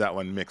way to win. I have that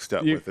one mixed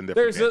up with a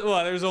different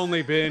game. There's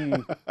only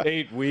been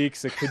 8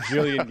 weeks, a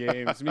cajillion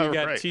games. I mean, you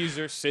got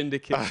teaser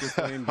syndicates, you're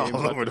playing games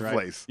all over the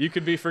place. You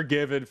could be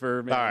forgiven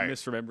for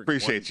misremembering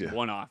Appreciate you.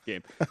 One-off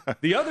game.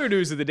 The other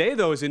news of the day,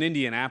 though, is in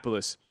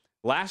Indianapolis.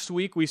 Last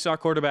week, we saw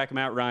quarterback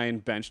Matt Ryan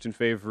benched in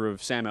favor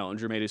of Sam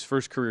Ehlinger, made his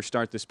first career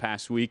start this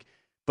past week.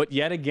 But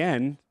yet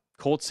again,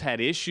 Colts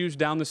had issues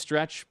down the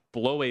stretch,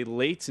 blow a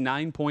late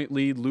 9-point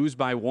lead, lose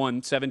by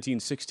 1,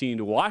 17-16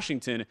 to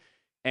Washington.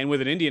 And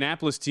with an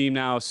Indianapolis team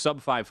now sub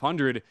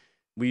 500,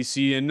 we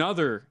see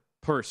another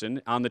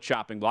person on the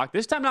chopping block.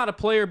 This time not a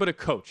player, but a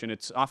coach. And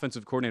it's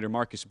offensive coordinator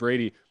Marcus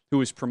Brady, who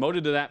was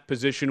promoted to that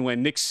position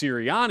when Nick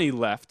Sirianni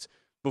left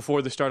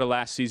before the start of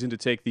last season to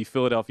take the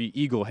Philadelphia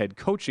Eagle head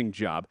coaching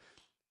job.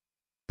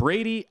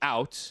 Brady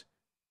out.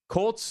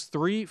 Colts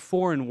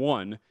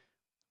 3-4-1.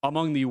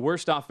 Among the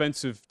worst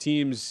offensive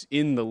teams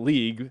in the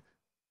league.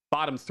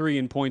 Bottom 3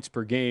 in points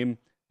per game.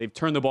 They've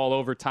turned the ball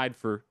over, tied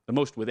for the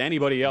most with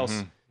anybody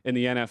else in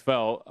the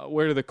NFL.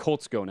 Where do the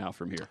Colts go now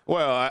from here?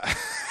 Well,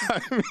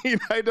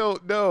 I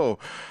don't know.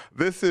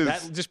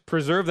 Just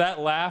preserve that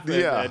laugh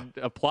and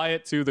apply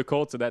it to the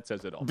Colts, and that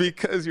says it all.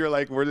 Because you're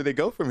like, where do they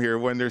go from here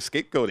when they're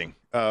scapegoating?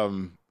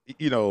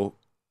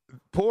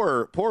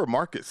 Poor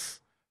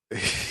Marcus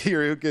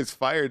here who gets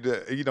fired.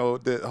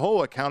 The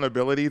whole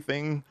accountability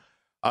thing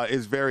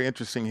is very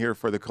interesting here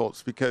for the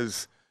Colts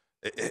because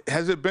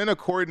Has it been a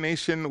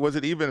coordination? Was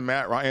it even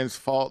Matt Ryan's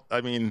fault?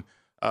 I mean,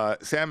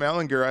 Sam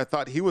Ehlinger, I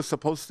thought he was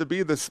supposed to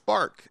be the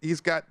spark.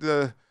 He's got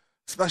the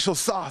special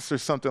sauce or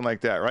something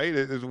like that,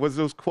 right? Was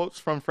those quotes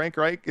from Frank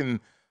Reich, and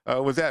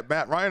was that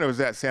Matt Ryan or was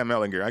that Sam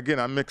Ehlinger? Again,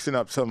 I'm mixing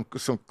up some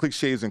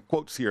cliches and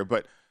quotes here,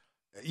 but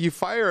you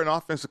fire an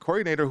offensive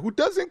coordinator who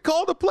doesn't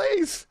call the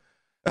plays.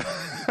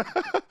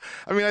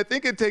 I mean, I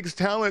think it takes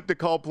talent to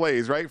call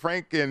plays, right?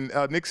 Frank and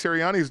Nick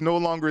Sirianni is no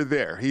longer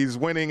there. He's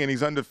winning and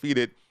he's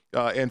undefeated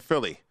in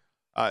Philly.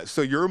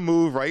 So your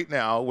move right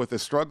now with a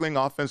struggling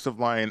offensive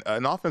line,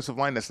 an offensive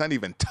line that's not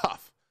even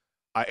tough,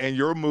 and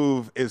your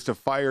move is to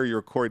fire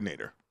your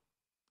coordinator.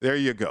 There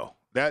you go.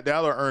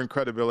 That'll earn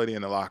credibility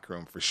in the locker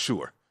room for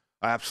sure.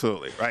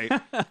 Absolutely, right?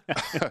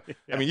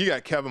 I mean, you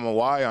got Kevin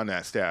Mawai on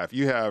that staff.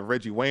 You have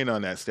Reggie Wayne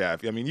on that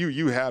staff. I mean,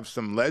 you have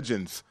some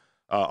legends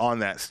on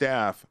that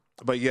staff.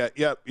 But yet,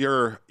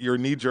 your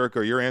knee-jerk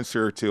or your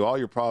answer to all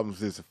your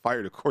problems is to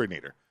fire the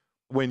coordinator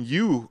when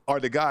you are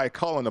the guy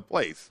calling the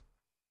plays.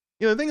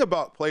 You know, the thing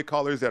about play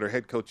callers that are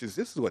head coaches,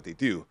 this is what they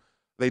do.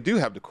 They do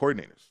have the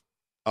coordinators,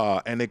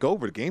 and they go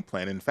over the game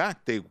plan. In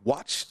fact, they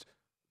watched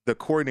the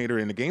coordinator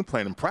in the game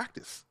plan in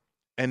practice,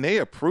 and they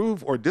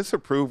approve or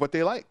disapprove what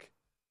they like.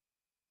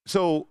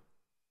 So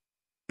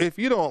if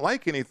you don't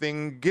like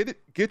anything,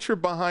 get your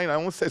behind, I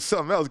won't say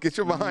something else, get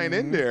your behind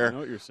in there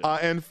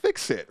and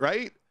fix it,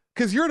 right?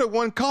 Because you're the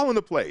one calling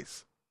the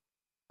plays.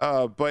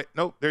 But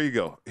nope, there you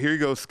go. Here you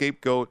go,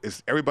 scapegoat.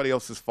 It's everybody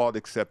else's fault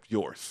except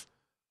yours.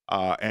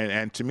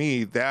 And to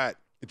me, that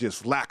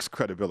just lacks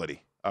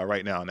credibility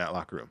right now in that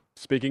locker room.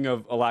 Speaking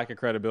of a lack of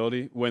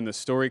credibility, when the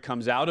story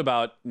comes out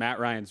about Matt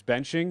Ryan's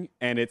benching,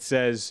 and it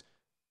says,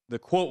 the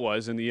quote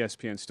was in the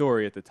ESPN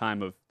story at the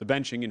time of the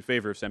benching in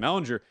favor of Sam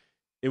Ehlinger,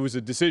 it was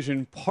a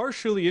decision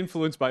partially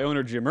influenced by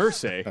owner Jim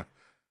Irsay.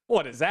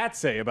 What does that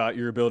say about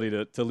your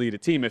ability to lead a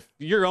team? If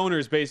your owner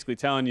is basically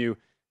telling you,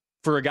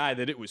 for a guy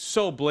that it was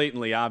so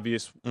blatantly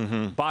obvious,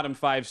 bottom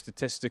 5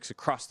 statistics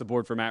across the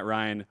board for Matt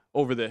Ryan,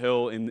 over the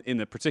hill in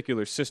the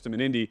particular system in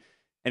Indy,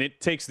 and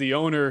it takes the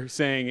owner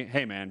saying,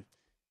 hey, man,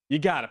 you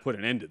got to put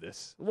an end to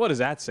this. What does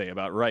that say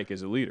about Reich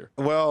as a leader?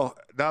 Well,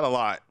 not a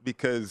lot,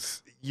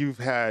 because you've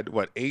had,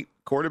 8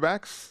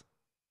 quarterbacks,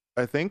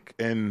 I think,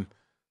 and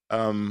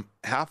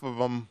half of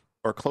them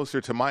are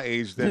closer to my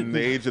age than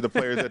the age of the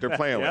players that they're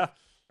playing with,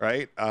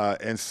 right?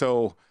 And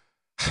so,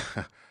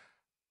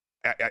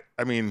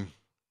 I mean,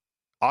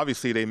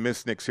 obviously they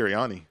miss Nick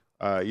Sirianni.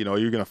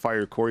 You're going to fire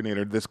your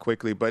coordinator this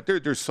quickly, but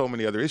there's so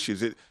many other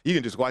issues. You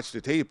can just watch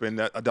the tape, and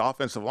the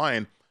offensive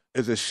line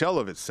is a shell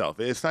of itself.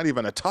 It's not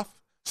even a tough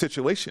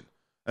situation.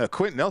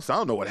 Quentin Nelson, I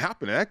don't know what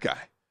happened to that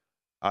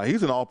guy.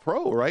 He's an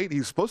all-pro, right?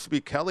 He's supposed to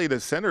be Kelly, the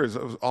center, is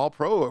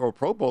all-pro or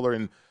Pro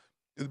Bowler,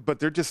 but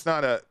they're just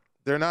not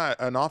they're not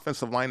an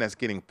offensive line that's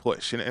getting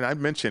pushed. And I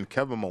mentioned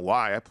Kevin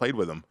Mawai. I played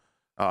with him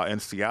in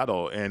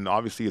Seattle, and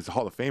obviously he's a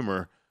Hall of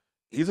Famer.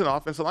 He's an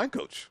offensive line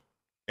coach,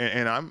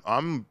 and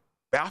I'm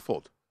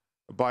baffled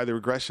by the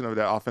regression of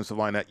that offensive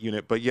line, that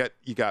unit. But yet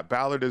you got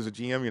Ballard as a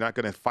GM. You're not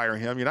going to fire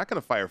him. You're not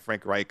going to fire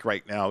Frank Reich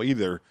right now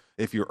either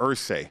if you're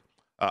Irsay.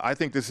 I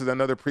think this is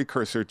another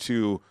precursor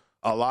to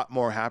a lot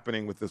more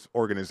happening with this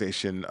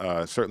organization,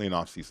 certainly in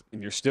offseason.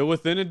 And you're still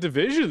within a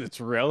division that's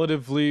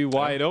relatively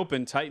wide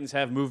open. Titans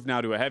have moved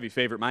now to a heavy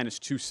favorite,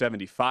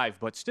 -275,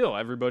 but still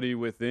everybody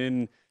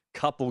within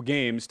couple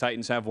games.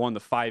 Titans have won the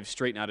 5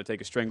 straight now to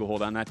take a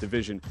stranglehold on that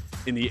division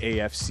in the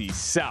AFC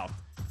South.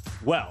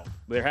 Well,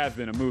 there has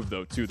been a move,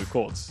 though, to the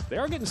Colts. They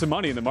are getting some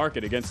money in the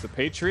market against the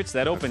Patriots.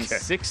 That opened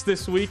 6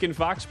 this week in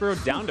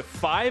Foxborough, down to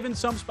 5 in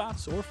some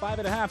spots, or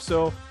 5.5.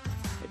 So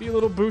maybe a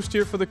little boost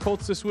here for the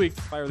Colts this week.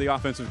 Fire the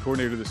offensive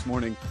coordinator this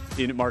morning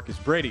in Marcus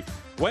Brady.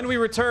 When we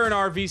return,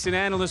 our VSiN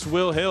analyst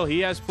Will Hill,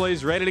 he has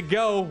plays ready to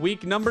go.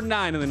 Week number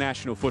 9 in the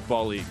National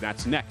Football League.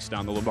 That's next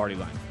on the Lombardi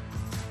Line.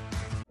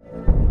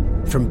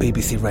 From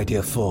BBC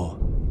Radio 4,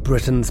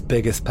 Britain's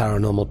biggest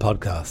paranormal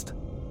podcast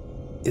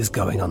is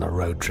going on a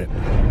road trip.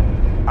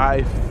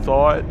 I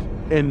thought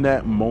in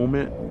that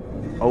moment,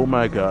 oh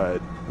my God,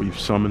 we've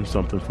summoned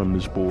something from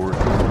this board.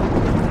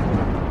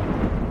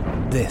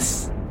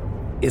 This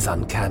is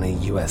Uncanny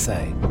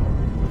USA.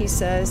 He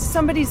says,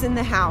 somebody's in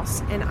the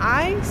house, and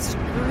I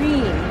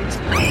screamed.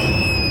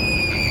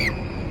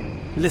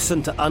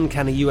 Listen to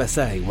Uncanny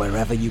USA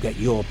wherever you get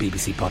your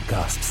BBC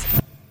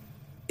podcasts,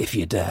 if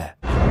you dare.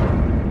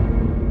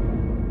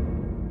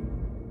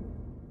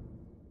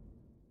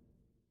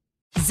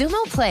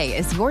 Xumo Play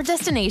is your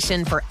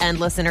destination for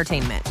endless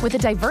entertainment. With a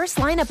diverse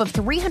lineup of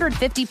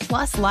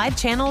 350-plus live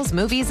channels,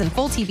 movies, and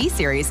full TV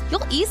series,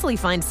 you'll easily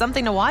find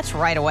something to watch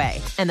right away.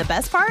 And the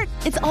best part?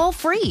 It's all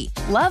free.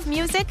 Love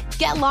music?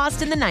 Get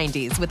lost in the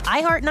 90s with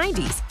iHeart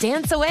 90s,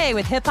 dance away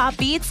with hip-hop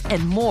beats,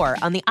 and more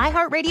on the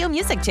iHeartRadio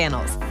music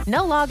channels.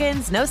 No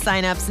logins, no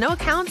signups, no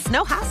accounts,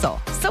 no hassle.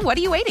 So what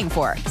are you waiting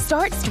for?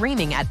 Start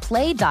streaming at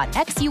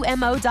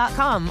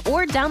play.xumo.com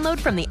or download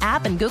from the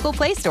app and Google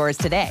Play stores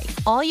today.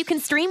 All you can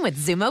stream with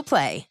Xumo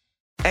Play.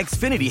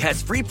 Xfinity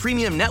has free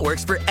premium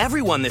networks for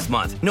everyone this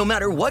month, no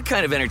matter what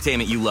kind of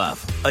entertainment you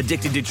love.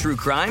 Addicted to true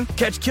crime?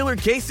 Catch killer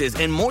cases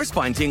and more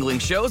spine-tingling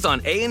shows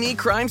on A&E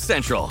Crime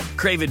Central.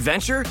 Crave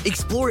adventure?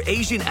 Explore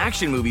Asian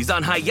action movies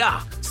on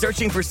Hi-YAH.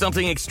 Searching for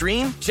something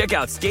extreme? Check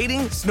out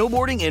skating,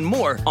 snowboarding, and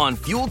more on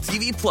Fuel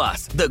TV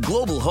Plus, the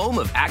global home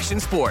of action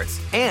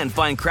sports. And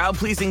find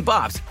crowd-pleasing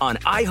bops on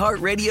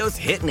iHeartRadio's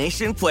Hit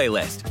Nation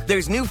playlist.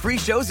 There's new free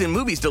shows and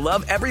movies to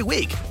love every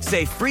week.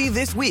 Say free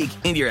this week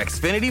in your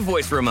Xfinity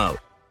voice remote.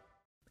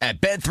 At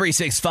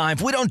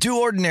Bet365, we don't do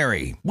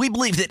ordinary. We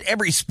believe that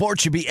every sport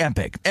should be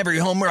epic. Every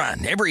home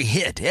run, every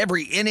hit,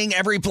 every inning,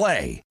 every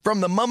play. From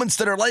the moments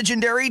that are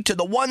legendary to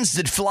the ones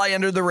that fly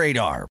under the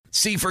radar.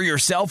 See for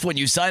yourself when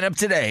you sign up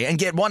today and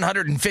get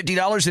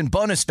 $150 in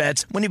bonus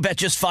bets when you bet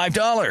just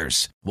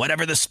 $5.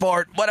 Whatever the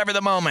sport, whatever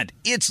the moment,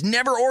 it's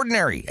never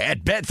ordinary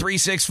at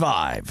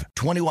Bet365.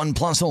 21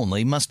 plus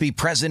only. Must be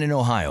present in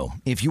Ohio.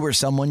 If you or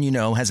someone you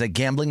know has a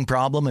gambling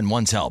problem and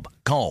wants help,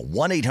 call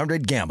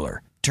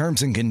 1-800-GAMBLER.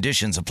 Terms and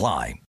conditions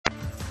apply.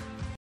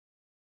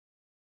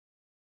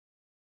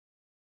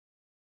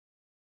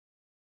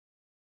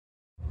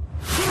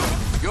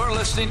 You're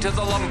listening to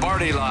the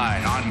Lombardi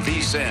Line on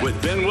VSiN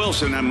with Ben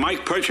Wilson and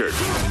Mike Pritchard.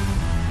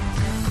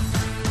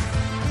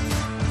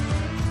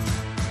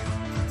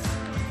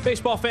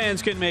 Baseball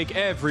fans can make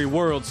every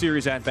World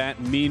Series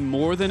at-bat mean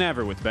more than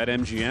ever with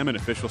BetMGM, an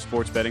official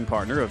sports betting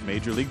partner of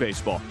Major League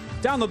Baseball.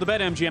 Download the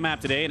BetMGM app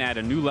today and add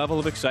a new level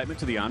of excitement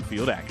to the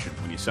on-field action.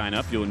 When you sign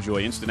up, you'll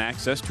enjoy instant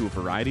access to a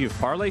variety of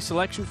parlay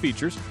selection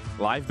features,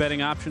 live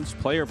betting options,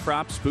 player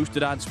props,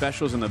 boosted odds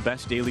specials, and the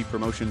best daily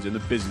promotions in the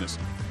business.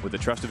 With the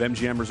trust of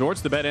MGM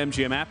Resorts, the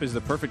BetMGM app is the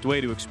perfect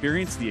way to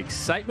experience the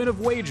excitement of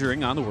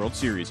wagering on the World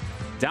Series.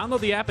 Download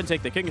the app and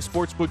take the king of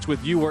sportsbooks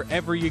with you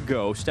wherever you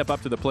go. Step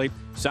up to the plate,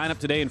 sign up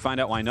today, and find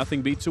out why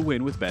nothing beats a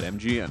win with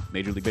BetMGM.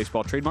 Major League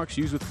Baseball trademarks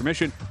used with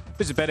permission.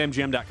 Visit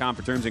BetMGM.com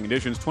for terms and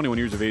conditions. 21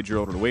 years of age or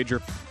older to wager.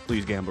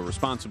 Please gamble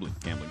responsibly.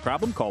 Gambling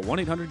problem? Call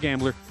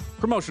 1-800-GAMBLER.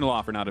 Promotional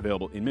offer not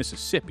available in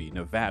Mississippi,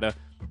 Nevada,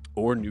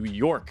 or New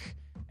York.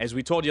 As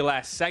we told you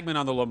last segment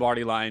on the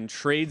Lombardi Line,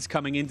 trades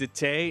coming into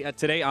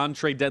today on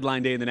trade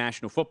deadline day in the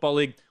National Football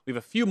League. We have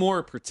a few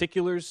more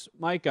particulars,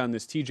 Mike, on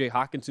this T.J.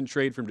 Hockenson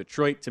trade from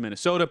Detroit to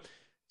Minnesota.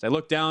 As I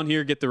look down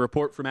here, get the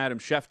report from Adam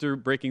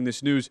Schefter breaking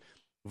this news.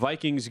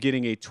 Vikings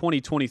getting a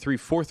 2023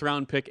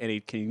 fourth-round pick and a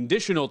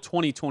conditional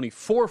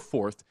 2024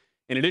 fourth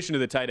in addition to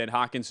the tight end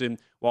Hockenson,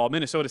 while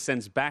Minnesota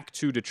sends back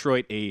to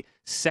Detroit a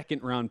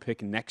second-round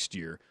pick next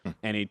year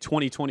and a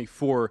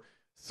 2024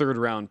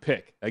 third-round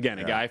pick. Again,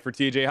 a guy for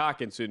T.J.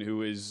 Hockenson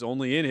who is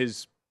only in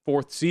his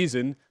fourth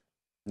season,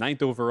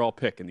 9th overall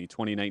pick in the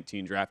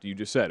 2019 draft. You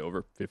just said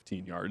over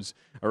 15 yards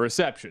a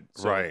reception.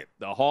 So right.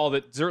 The haul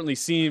that certainly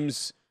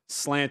seems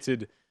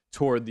slanted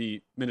toward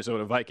the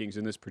Minnesota Vikings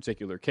in this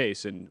particular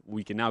case. And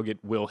we can now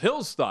get Will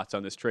Hill's thoughts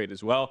on this trade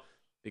as well,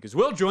 because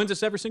Will joins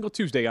us every single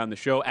Tuesday on the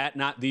show at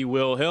Not The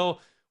Will Hill.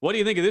 What do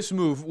you think of this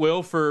move,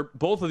 Will, for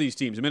both of these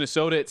teams?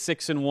 Minnesota at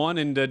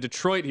 6-1 and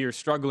Detroit here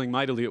struggling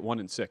mightily at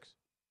 1-6.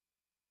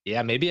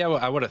 Yeah, maybe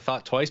I would have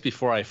thought twice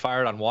before I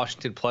fired on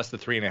Washington plus the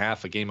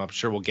 3.5, a game I'm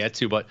sure we'll get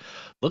to, but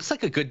looks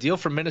like a good deal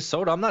for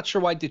Minnesota. I'm not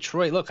sure why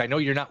Detroit. Look, I know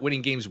you're not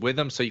winning games with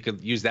him, so you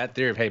could use that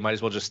theory of, hey, might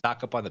as well just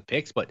stock up on the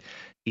picks, but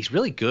he's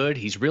really good.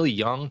 He's really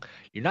young.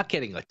 You're not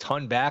getting a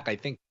ton back. I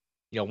think,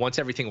 once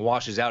everything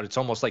washes out, it's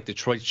almost like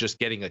Detroit's just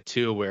getting a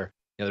 2 where,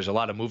 there's a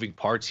lot of moving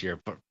parts here.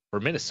 But for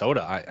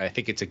Minnesota, I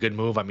think it's a good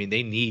move. I mean,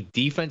 they need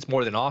defense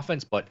more than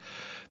offense, but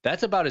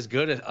that's about as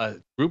good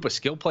a group of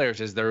skill players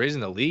as there is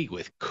in the league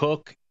with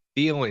Cook,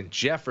 Thielen,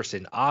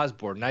 Jefferson,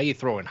 Osborne. Now you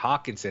throw in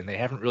Hockenson. They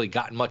haven't really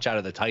gotten much out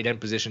of the tight end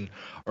position.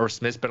 Irv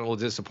Smith's been a little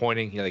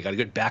disappointing. They got a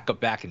good backup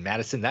back in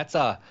Madison. That's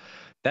a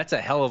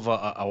hell of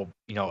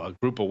a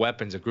group of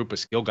weapons, a group of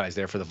skill guys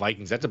there for the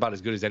Vikings. That's about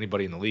as good as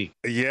anybody in the league.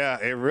 Yeah,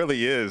 it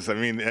really is. I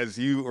mean, as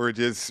you were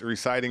just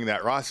reciting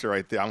that roster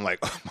right there, I'm like,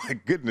 oh my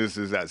goodness,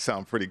 does that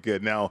sound pretty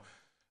good? Now,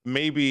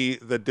 maybe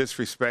the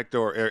disrespect,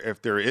 or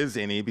if there is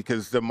any,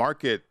 because the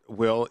market,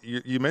 Will,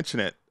 you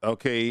mentioned it.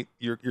 Okay,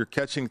 you're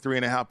catching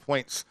 3.5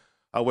 points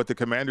with the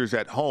Commanders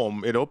at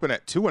home. It opened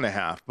at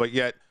 2.5, but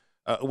yet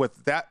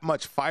with that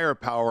much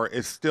firepower,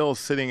 it's still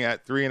sitting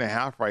at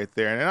 3.5 right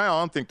there. And I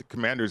don't think the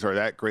Commanders are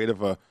that great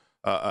of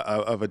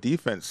a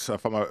defense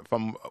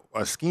from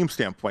a scheme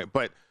standpoint.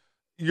 But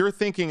you're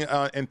thinking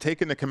and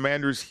taking the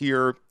Commanders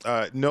here,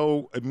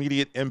 no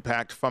immediate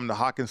impact from the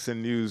Hockenson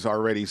news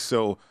already.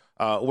 So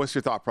what's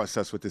your thought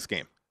process with this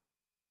game?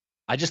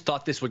 I just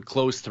thought this would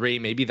close 3.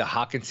 Maybe the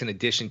Hockenson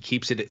addition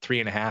keeps it at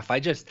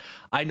 3.5.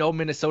 I know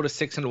Minnesota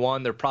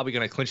 6-1. They're probably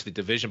going to clinch the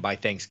division by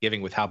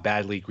Thanksgiving with how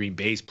badly Green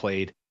Bay's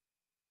played.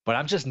 But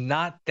I'm just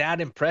not that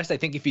impressed. I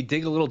think if you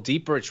dig a little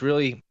deeper, it's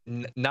really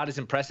not as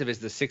impressive as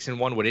the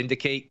 6-1 would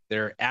indicate.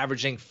 They're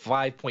averaging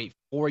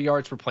 5.4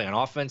 yards per play on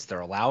offense.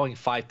 They're allowing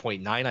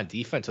 5.9 on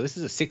defense. So this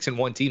is a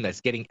 6-1 team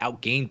that's getting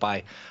outgained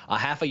by a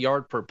half a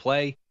yard per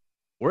play.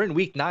 We're in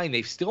week 9.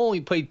 They've still only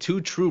played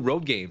 2 true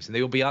road games, and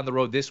they will be on the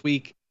road this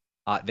week.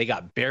 They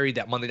got buried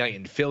that Monday night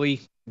in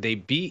Philly. they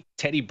beat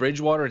Teddy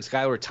Bridgewater and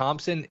Skylar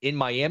Thompson in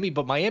Miami,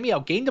 but Miami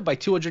outgained them by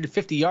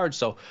 250 yards.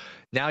 So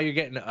now you're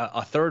getting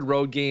a third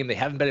road game. They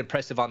haven't been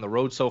impressive on the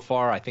road so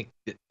far. I think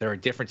they're a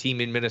different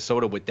team in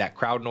Minnesota with that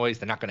crowd noise.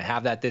 They're not going to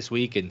have that this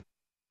week. And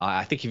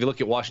I think if you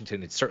look at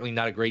Washington, it's certainly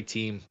not a great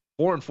team.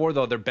 4-4,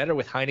 though, they're better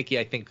with Heineke,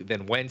 I think,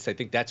 than Wentz. I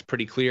think that's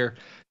pretty clear.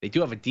 They do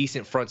have a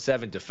decent front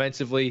seven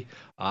defensively.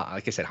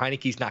 Like I said,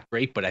 Heineke's not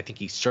great, but I think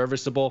he's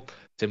serviceable.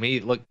 To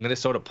me, look,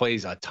 Minnesota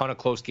plays a ton of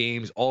close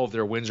games. All of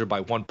their wins are by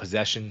one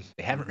possession.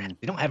 They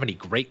don't have any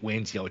great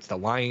wins. It's the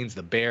Lions,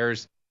 the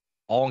Bears,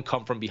 all in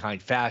come from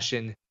behind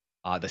fashion.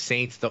 The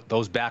Saints,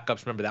 those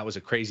backups. Remember, that was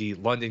a crazy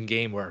London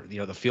game where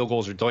the field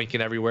goals are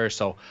doinking everywhere.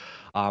 So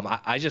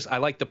I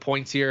like the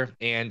points here.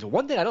 And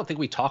one thing I don't think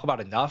we talk about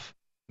enough,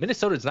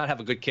 Minnesota does not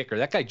have a good kicker.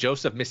 That guy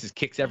Joseph misses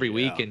kicks every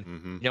week.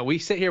 And, we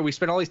sit here, we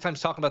spend all these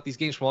times talking about these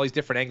games from all these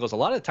different angles. A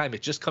lot of the time,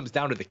 it just comes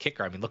down to the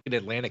kicker. I mean, look at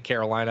Atlanta,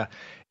 Carolina,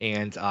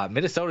 and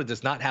Minnesota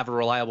does not have a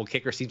reliable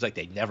kicker. Seems like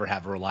they never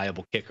have a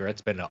reliable kicker.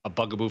 It's been a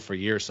bugaboo for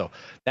years. So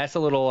that's a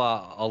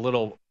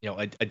little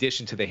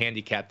addition to the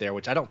handicap there,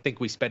 which I don't think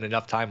we spend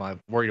enough time on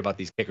worried about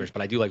these kickers.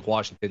 But I do like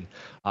Washington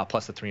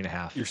plus the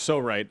 3.5. You're so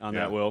right on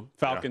that, Will.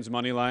 Falcons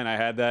money line. I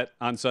had that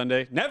on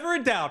Sunday. Never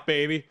in doubt,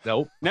 baby.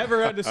 Nope.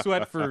 Never had to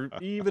sweat for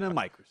even a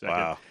microsecond.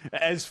 Wow.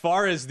 As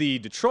far as the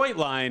Detroit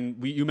line,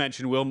 you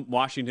mentioned, Will,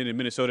 Washington and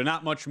Minnesota.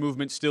 Not much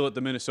movement still at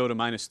the Minnesota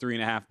minus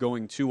 3.5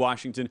 going to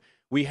Washington.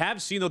 We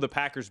have seen, though, the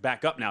Packers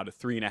back up now to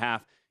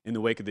 3.5 in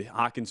the wake of the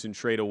Hockenson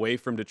trade away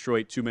from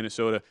Detroit to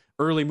Minnesota.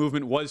 Early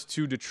movement was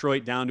to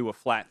Detroit down to a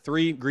flat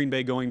 3. Green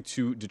Bay going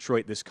to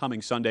Detroit this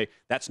coming Sunday.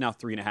 That's now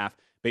 3.5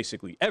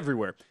 basically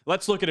everywhere.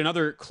 Let's look at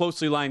another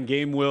closely lined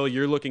game, Will.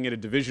 You're looking at a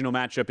divisional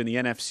matchup in the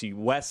NFC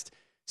West.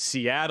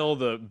 Seattle,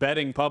 the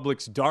betting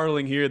public's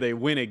darling here. They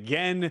win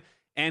again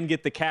and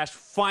get the cash,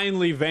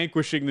 finally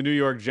vanquishing the New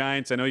York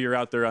Giants. I know you're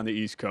out there on the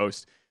East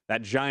Coast.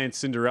 That Giants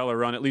Cinderella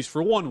run, at least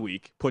for 1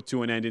 week, put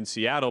to an end in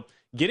Seattle.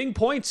 Getting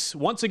points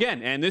once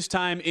again, and this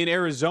time in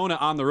Arizona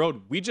on the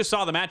road. We just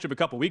saw the matchup a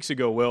couple weeks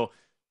ago, Will.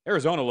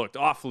 Arizona looked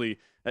awfully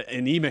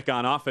anemic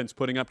on offense,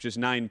 putting up just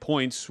 9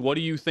 points. What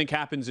do you think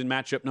happens in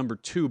matchup number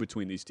 2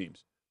 between these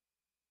teams?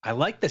 I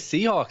like the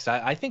Seahawks.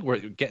 I think we're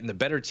getting the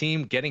better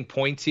team, getting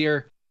points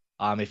here.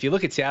 If you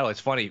look at Seattle, it's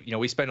funny.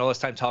 We spend all this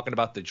time talking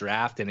about the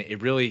draft, and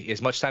it really,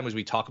 as much time as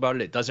we talk about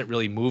it, it doesn't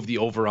really move the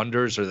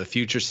over-unders or the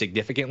future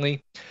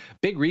significantly.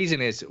 Big reason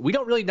is we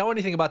don't really know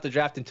anything about the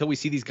draft until we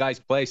see these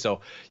guys play.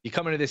 So you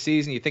come into this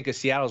season, you think of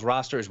Seattle's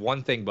roster is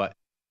one thing, but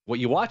what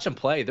you watch them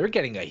play, they're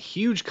getting a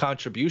huge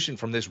contribution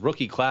from this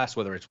rookie class,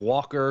 whether it's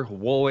Walker,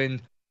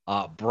 Woolen,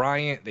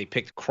 Bryant. They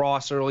picked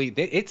Cross early.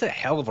 It's a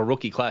hell of a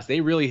rookie class. They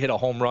really hit a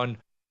home run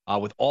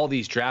with all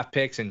these draft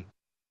picks, and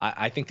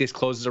I think this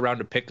closes around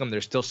to pick them.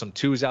 There's still some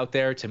 2s out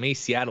there. To me,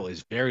 Seattle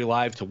is very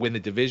live to win the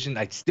division.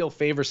 I'd still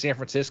favor San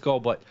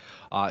Francisco, but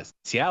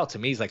Seattle, to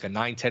me, is like a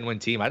 9-10 win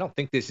team. I don't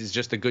think this is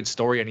just a good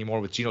story anymore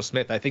with Geno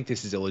Smith. I think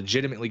this is a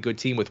legitimately good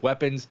team with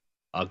weapons,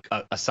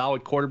 a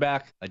solid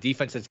quarterback, a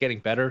defense that's getting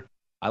better.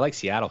 I like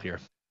Seattle here.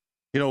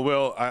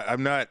 Will,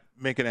 I'm not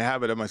making a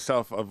habit of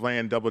myself of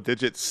laying double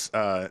digits.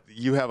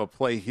 You have a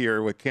play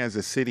here with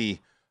Kansas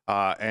City,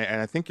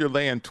 and I think you're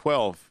laying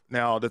 12.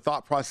 Now, the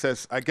thought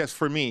process, I guess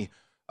for me,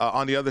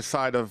 on the other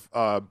side of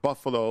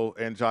Buffalo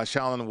and Josh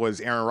Allen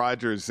was Aaron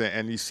Rodgers,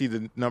 and you see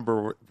the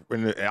number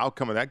in the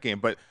outcome of that game.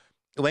 But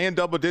laying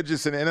double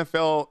digits in the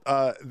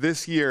NFL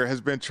this year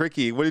has been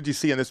tricky. What did you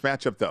see in this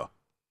matchup, though?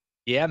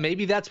 Yeah,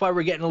 maybe that's why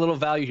we're getting a little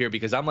value here,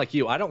 because I'm like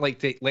you. I don't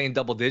like laying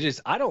double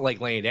digits. I don't like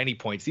laying any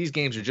points. These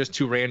games are just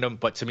too random.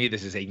 But to me,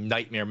 this is a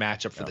nightmare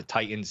matchup for the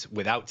Titans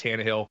without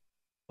Tannehill.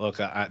 Look,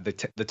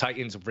 the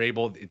Titans,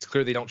 Vrabel, it's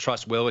clear they don't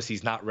trust Willis.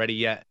 He's not ready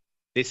yet.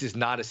 This is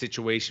not a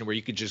situation where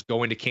you could just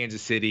go into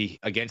Kansas City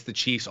against the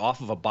Chiefs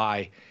off of a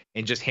bye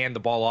and just hand the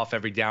ball off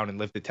every down and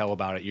live to tell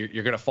about it.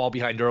 You're going to fall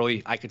behind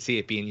early. I could see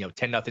it being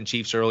 10-0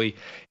 Chiefs early.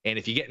 And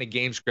if you get in a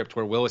game script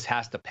where Willis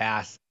has to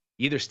pass,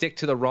 either stick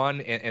to the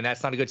run, and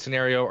that's not a good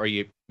scenario, or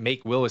you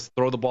make Willis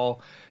throw the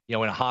ball in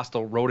a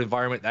hostile road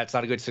environment. That's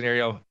not a good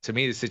scenario. To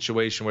me, the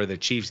situation where the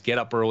Chiefs get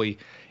up early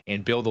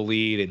and build a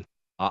lead, and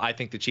I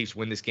think the Chiefs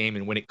win this game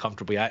and win it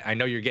comfortably. I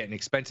know you're getting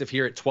expensive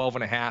here at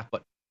 12.5,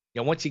 but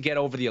once you get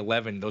over the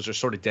 11, those are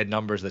sort of dead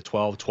numbers, the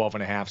 12,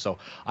 12.5. So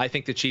I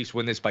think the Chiefs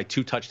win this by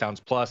 2 touchdowns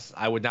plus.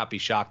 I would not be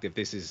shocked if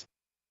this is,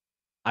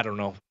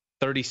 37-7,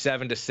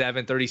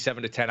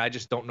 37-10. I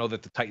just don't know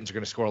that the Titans are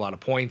going to score a lot of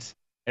points.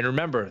 And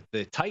remember,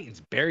 the Titans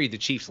buried the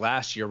Chiefs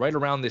last year, right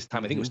around this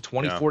time. I think it was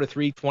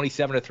 24-3,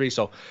 27-3.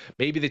 So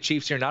maybe the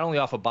Chiefs here, not only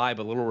off a bye,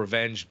 but a little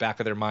revenge back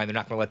of their mind. They're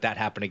not going to let that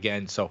happen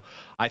again. So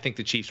I think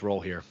the Chiefs roll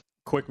here.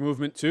 Quick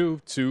movement, too,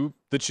 to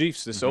the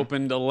Chiefs. This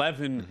opened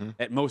 11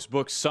 at most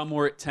books. Some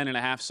were at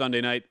 10.5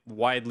 Sunday night.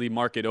 Widely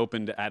market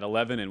opened at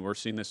 11, and we're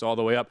seeing this all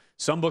the way up.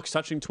 Some books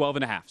touching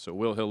 12.5. So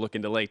Will Hill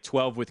looking to lay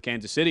 12 with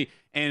Kansas City.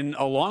 And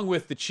along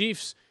with the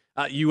Chiefs,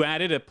 you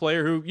added a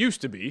player who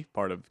used to be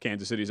part of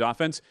Kansas City's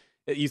offense.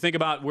 You think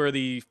about where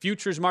the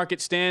futures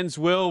market stands,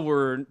 Will.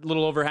 We're a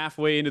little over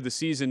halfway into the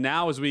season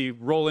now as we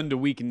roll into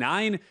week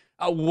 9.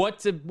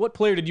 What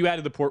player did you add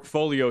to the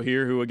portfolio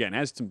here who, again,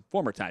 has some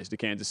former ties to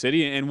Kansas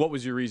City, and what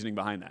was your reasoning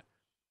behind that?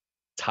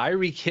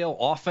 Tyreek Hill,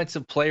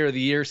 Offensive Player of the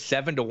Year,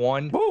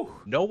 7-1. Woo.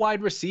 No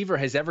wide receiver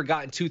has ever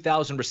gotten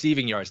 2,000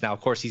 receiving yards. Now,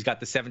 of course, he's got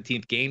the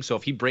 17th game, so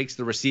if he breaks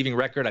the receiving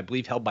record, I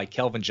believe held by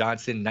Kelvin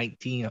Johnson,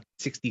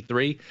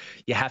 1963,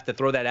 you have to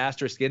throw that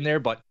asterisk in there.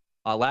 But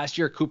last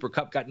year, Cooper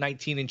Kupp got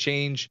 19 and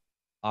change.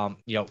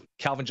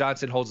 Calvin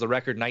Johnson holds the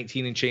record,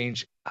 19 and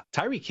change.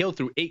 Tyreek Hill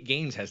through 8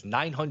 games has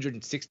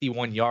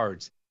 961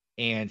 yards.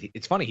 And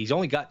it's funny, he's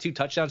only got 2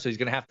 touchdowns, so he's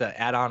going to have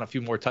to add on a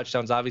few more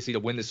touchdowns, obviously, to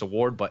win this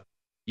award. But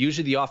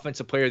usually the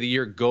Offensive Player of the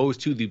Year goes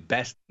to the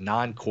best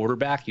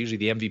non-quarterback. Usually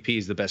the MVP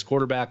is the best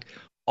quarterback.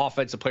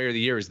 Offensive Player of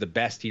the Year is the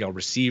best,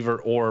 receiver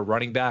or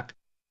running back.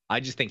 I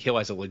just think Hill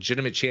has a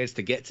legitimate chance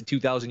to get to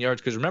 2,000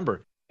 yards because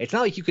remember, it's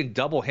not like you can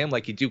double him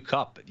like you do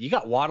Kupp. You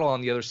got Waddle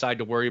on the other side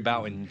to worry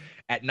about. And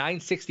at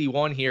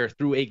 961 here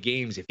through 8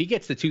 games, if he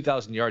gets to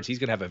 2,000 yards, he's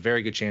going to have a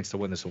very good chance to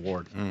win this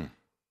award.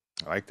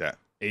 I like that.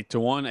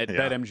 8-1 at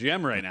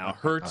BetMGM right now.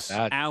 Hurts,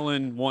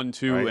 Allen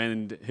 1-2, right,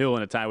 and Hill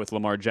in a tie with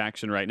Lamar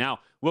Jackson right now.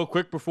 Will,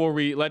 quick before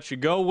we let you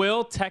go,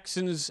 Will,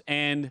 Texans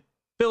and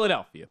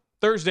Philadelphia.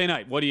 Thursday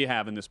night, what do you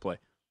have in this play?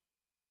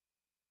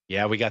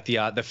 Yeah, we got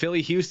the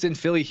Philly-Houston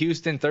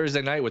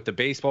Thursday night with the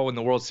baseball in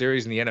the World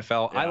Series and the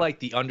NFL. Yeah. I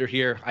like the under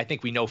here. I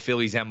think we know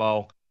Philly's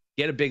MO.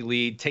 Get a big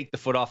lead, take the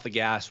foot off the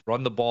gas,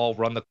 run the ball,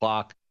 run the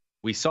clock.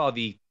 We saw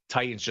the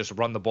Titans just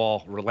run the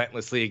ball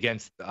relentlessly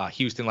against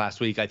Houston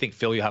last week. I think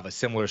Philly will have a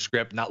similar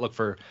script, not look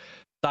for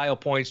style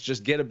points,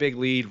 just get a big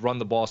lead, run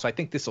the ball. So I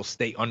think this will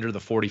stay under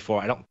the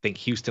 44. I don't think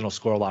Houston will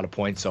score a lot of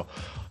points. So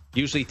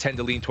usually tend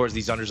to lean towards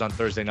these unders on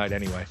Thursday night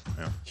anyway.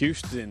 Yeah.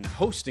 Houston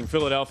hosting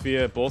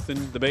Philadelphia, both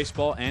in the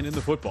baseball and in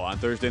the football on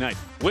Thursday night.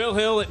 Will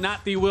Hill at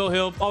Not the Will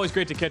Hill. Always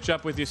great to catch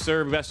up with you,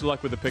 sir. Best of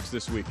luck with the picks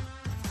this week.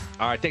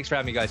 All right, thanks for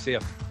having me, guys. See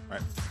ya. All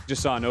right.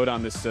 Just saw a note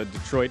on this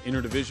Detroit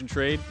interdivision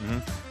trade.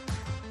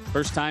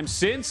 First time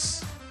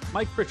since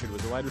Mike Pritchard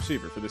was a wide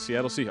receiver for the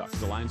Seattle Seahawks.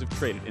 The Lions have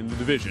traded in the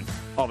division.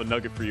 I'll have a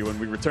nugget for you when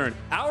we return.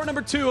 Hour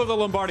number 2 of the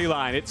Lombardi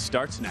Line. It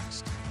starts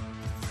next.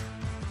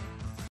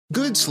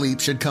 Good sleep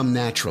should come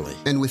naturally,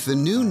 and with the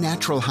new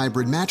Natural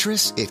Hybrid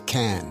mattress, it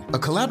can. A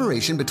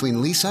collaboration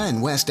between Lisa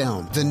and West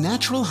Elm, the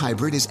Natural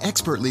Hybrid is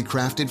expertly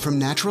crafted from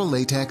natural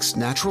latex,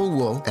 natural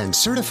wool, and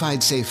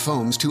certified safe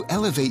foams to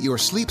elevate your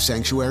sleep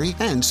sanctuary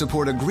and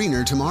support a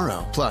greener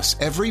tomorrow. Plus,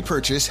 every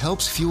purchase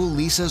helps fuel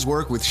Lisa's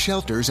work with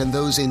shelters and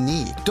those in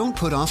need. Don't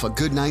put off a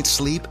good night's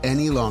sleep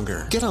any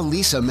longer. Get a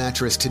Lisa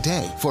mattress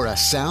today for a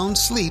sound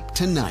sleep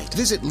tonight.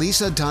 Visit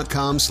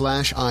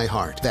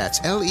lisa.com/iHeart. That's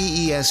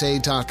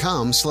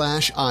LEESA.com/iHeart.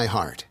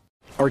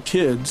 Our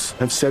kids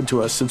have said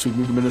to us since we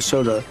moved to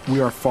Minnesota, we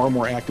are far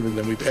more active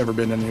than we've ever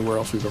been anywhere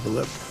else we've ever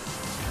lived.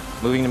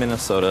 Moving to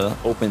Minnesota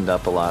opened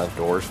up a lot of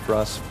doors for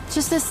us.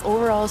 Just this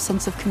overall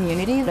sense of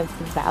community, the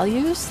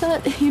values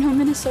that,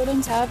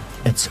 Minnesotans have.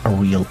 It's a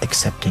real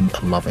accepting,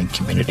 loving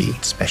community,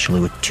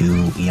 especially with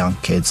 2 young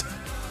kids.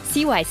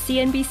 See why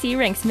CNBC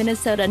ranks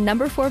Minnesota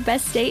number 4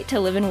 best state to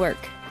live and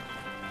work.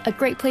 A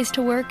great place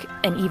to work,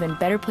 an even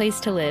better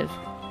place to live.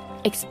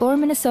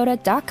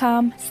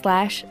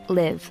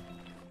 ExploreMinnesota.com/live.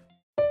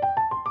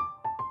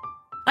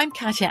 I'm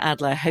Katya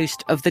Adler,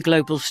 host of The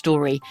Global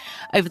Story.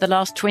 Over the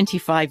last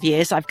 25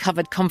 years, I've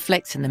covered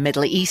conflicts in the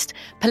Middle East,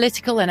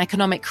 political and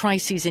economic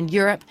crises in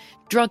Europe,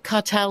 drug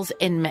cartels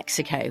in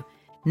Mexico.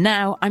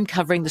 Now I'm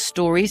covering the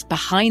stories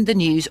behind the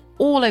news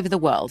all over the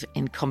world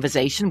in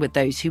conversation with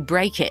those who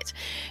break it.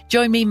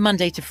 Join me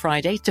Monday to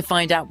Friday to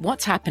find out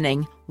what's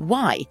happening,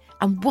 why,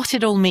 and what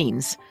it all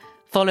means.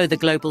 Follow The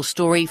Global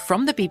Story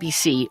from the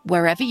BBC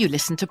wherever you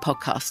listen to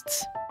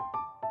podcasts.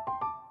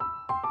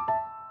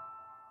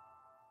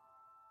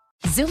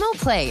 Xumo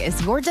Play is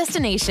your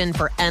destination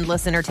for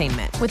endless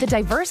entertainment. With a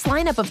diverse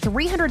lineup of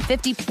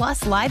 350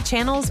 plus live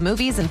channels,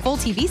 movies, and full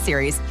TV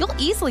series, you'll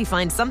easily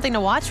find something to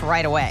watch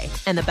right away.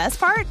 And the best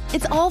part?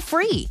 It's all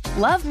free.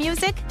 Love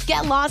music?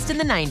 Get lost in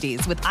the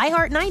 90s with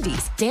iHeart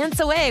 90s,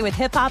 dance away with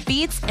hip-hop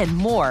beats, and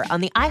more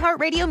on the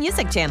iHeartRadio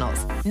music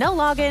channels. No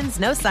logins,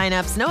 no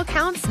signups, no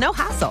accounts, no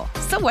hassle.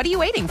 So what are you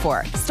waiting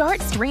for?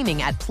 Start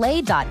streaming at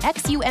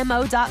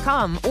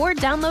play.xumo.com or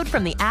download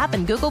from the app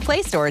and Google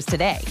Play stores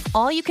today.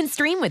 All you can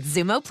stream with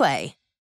Xumo Play.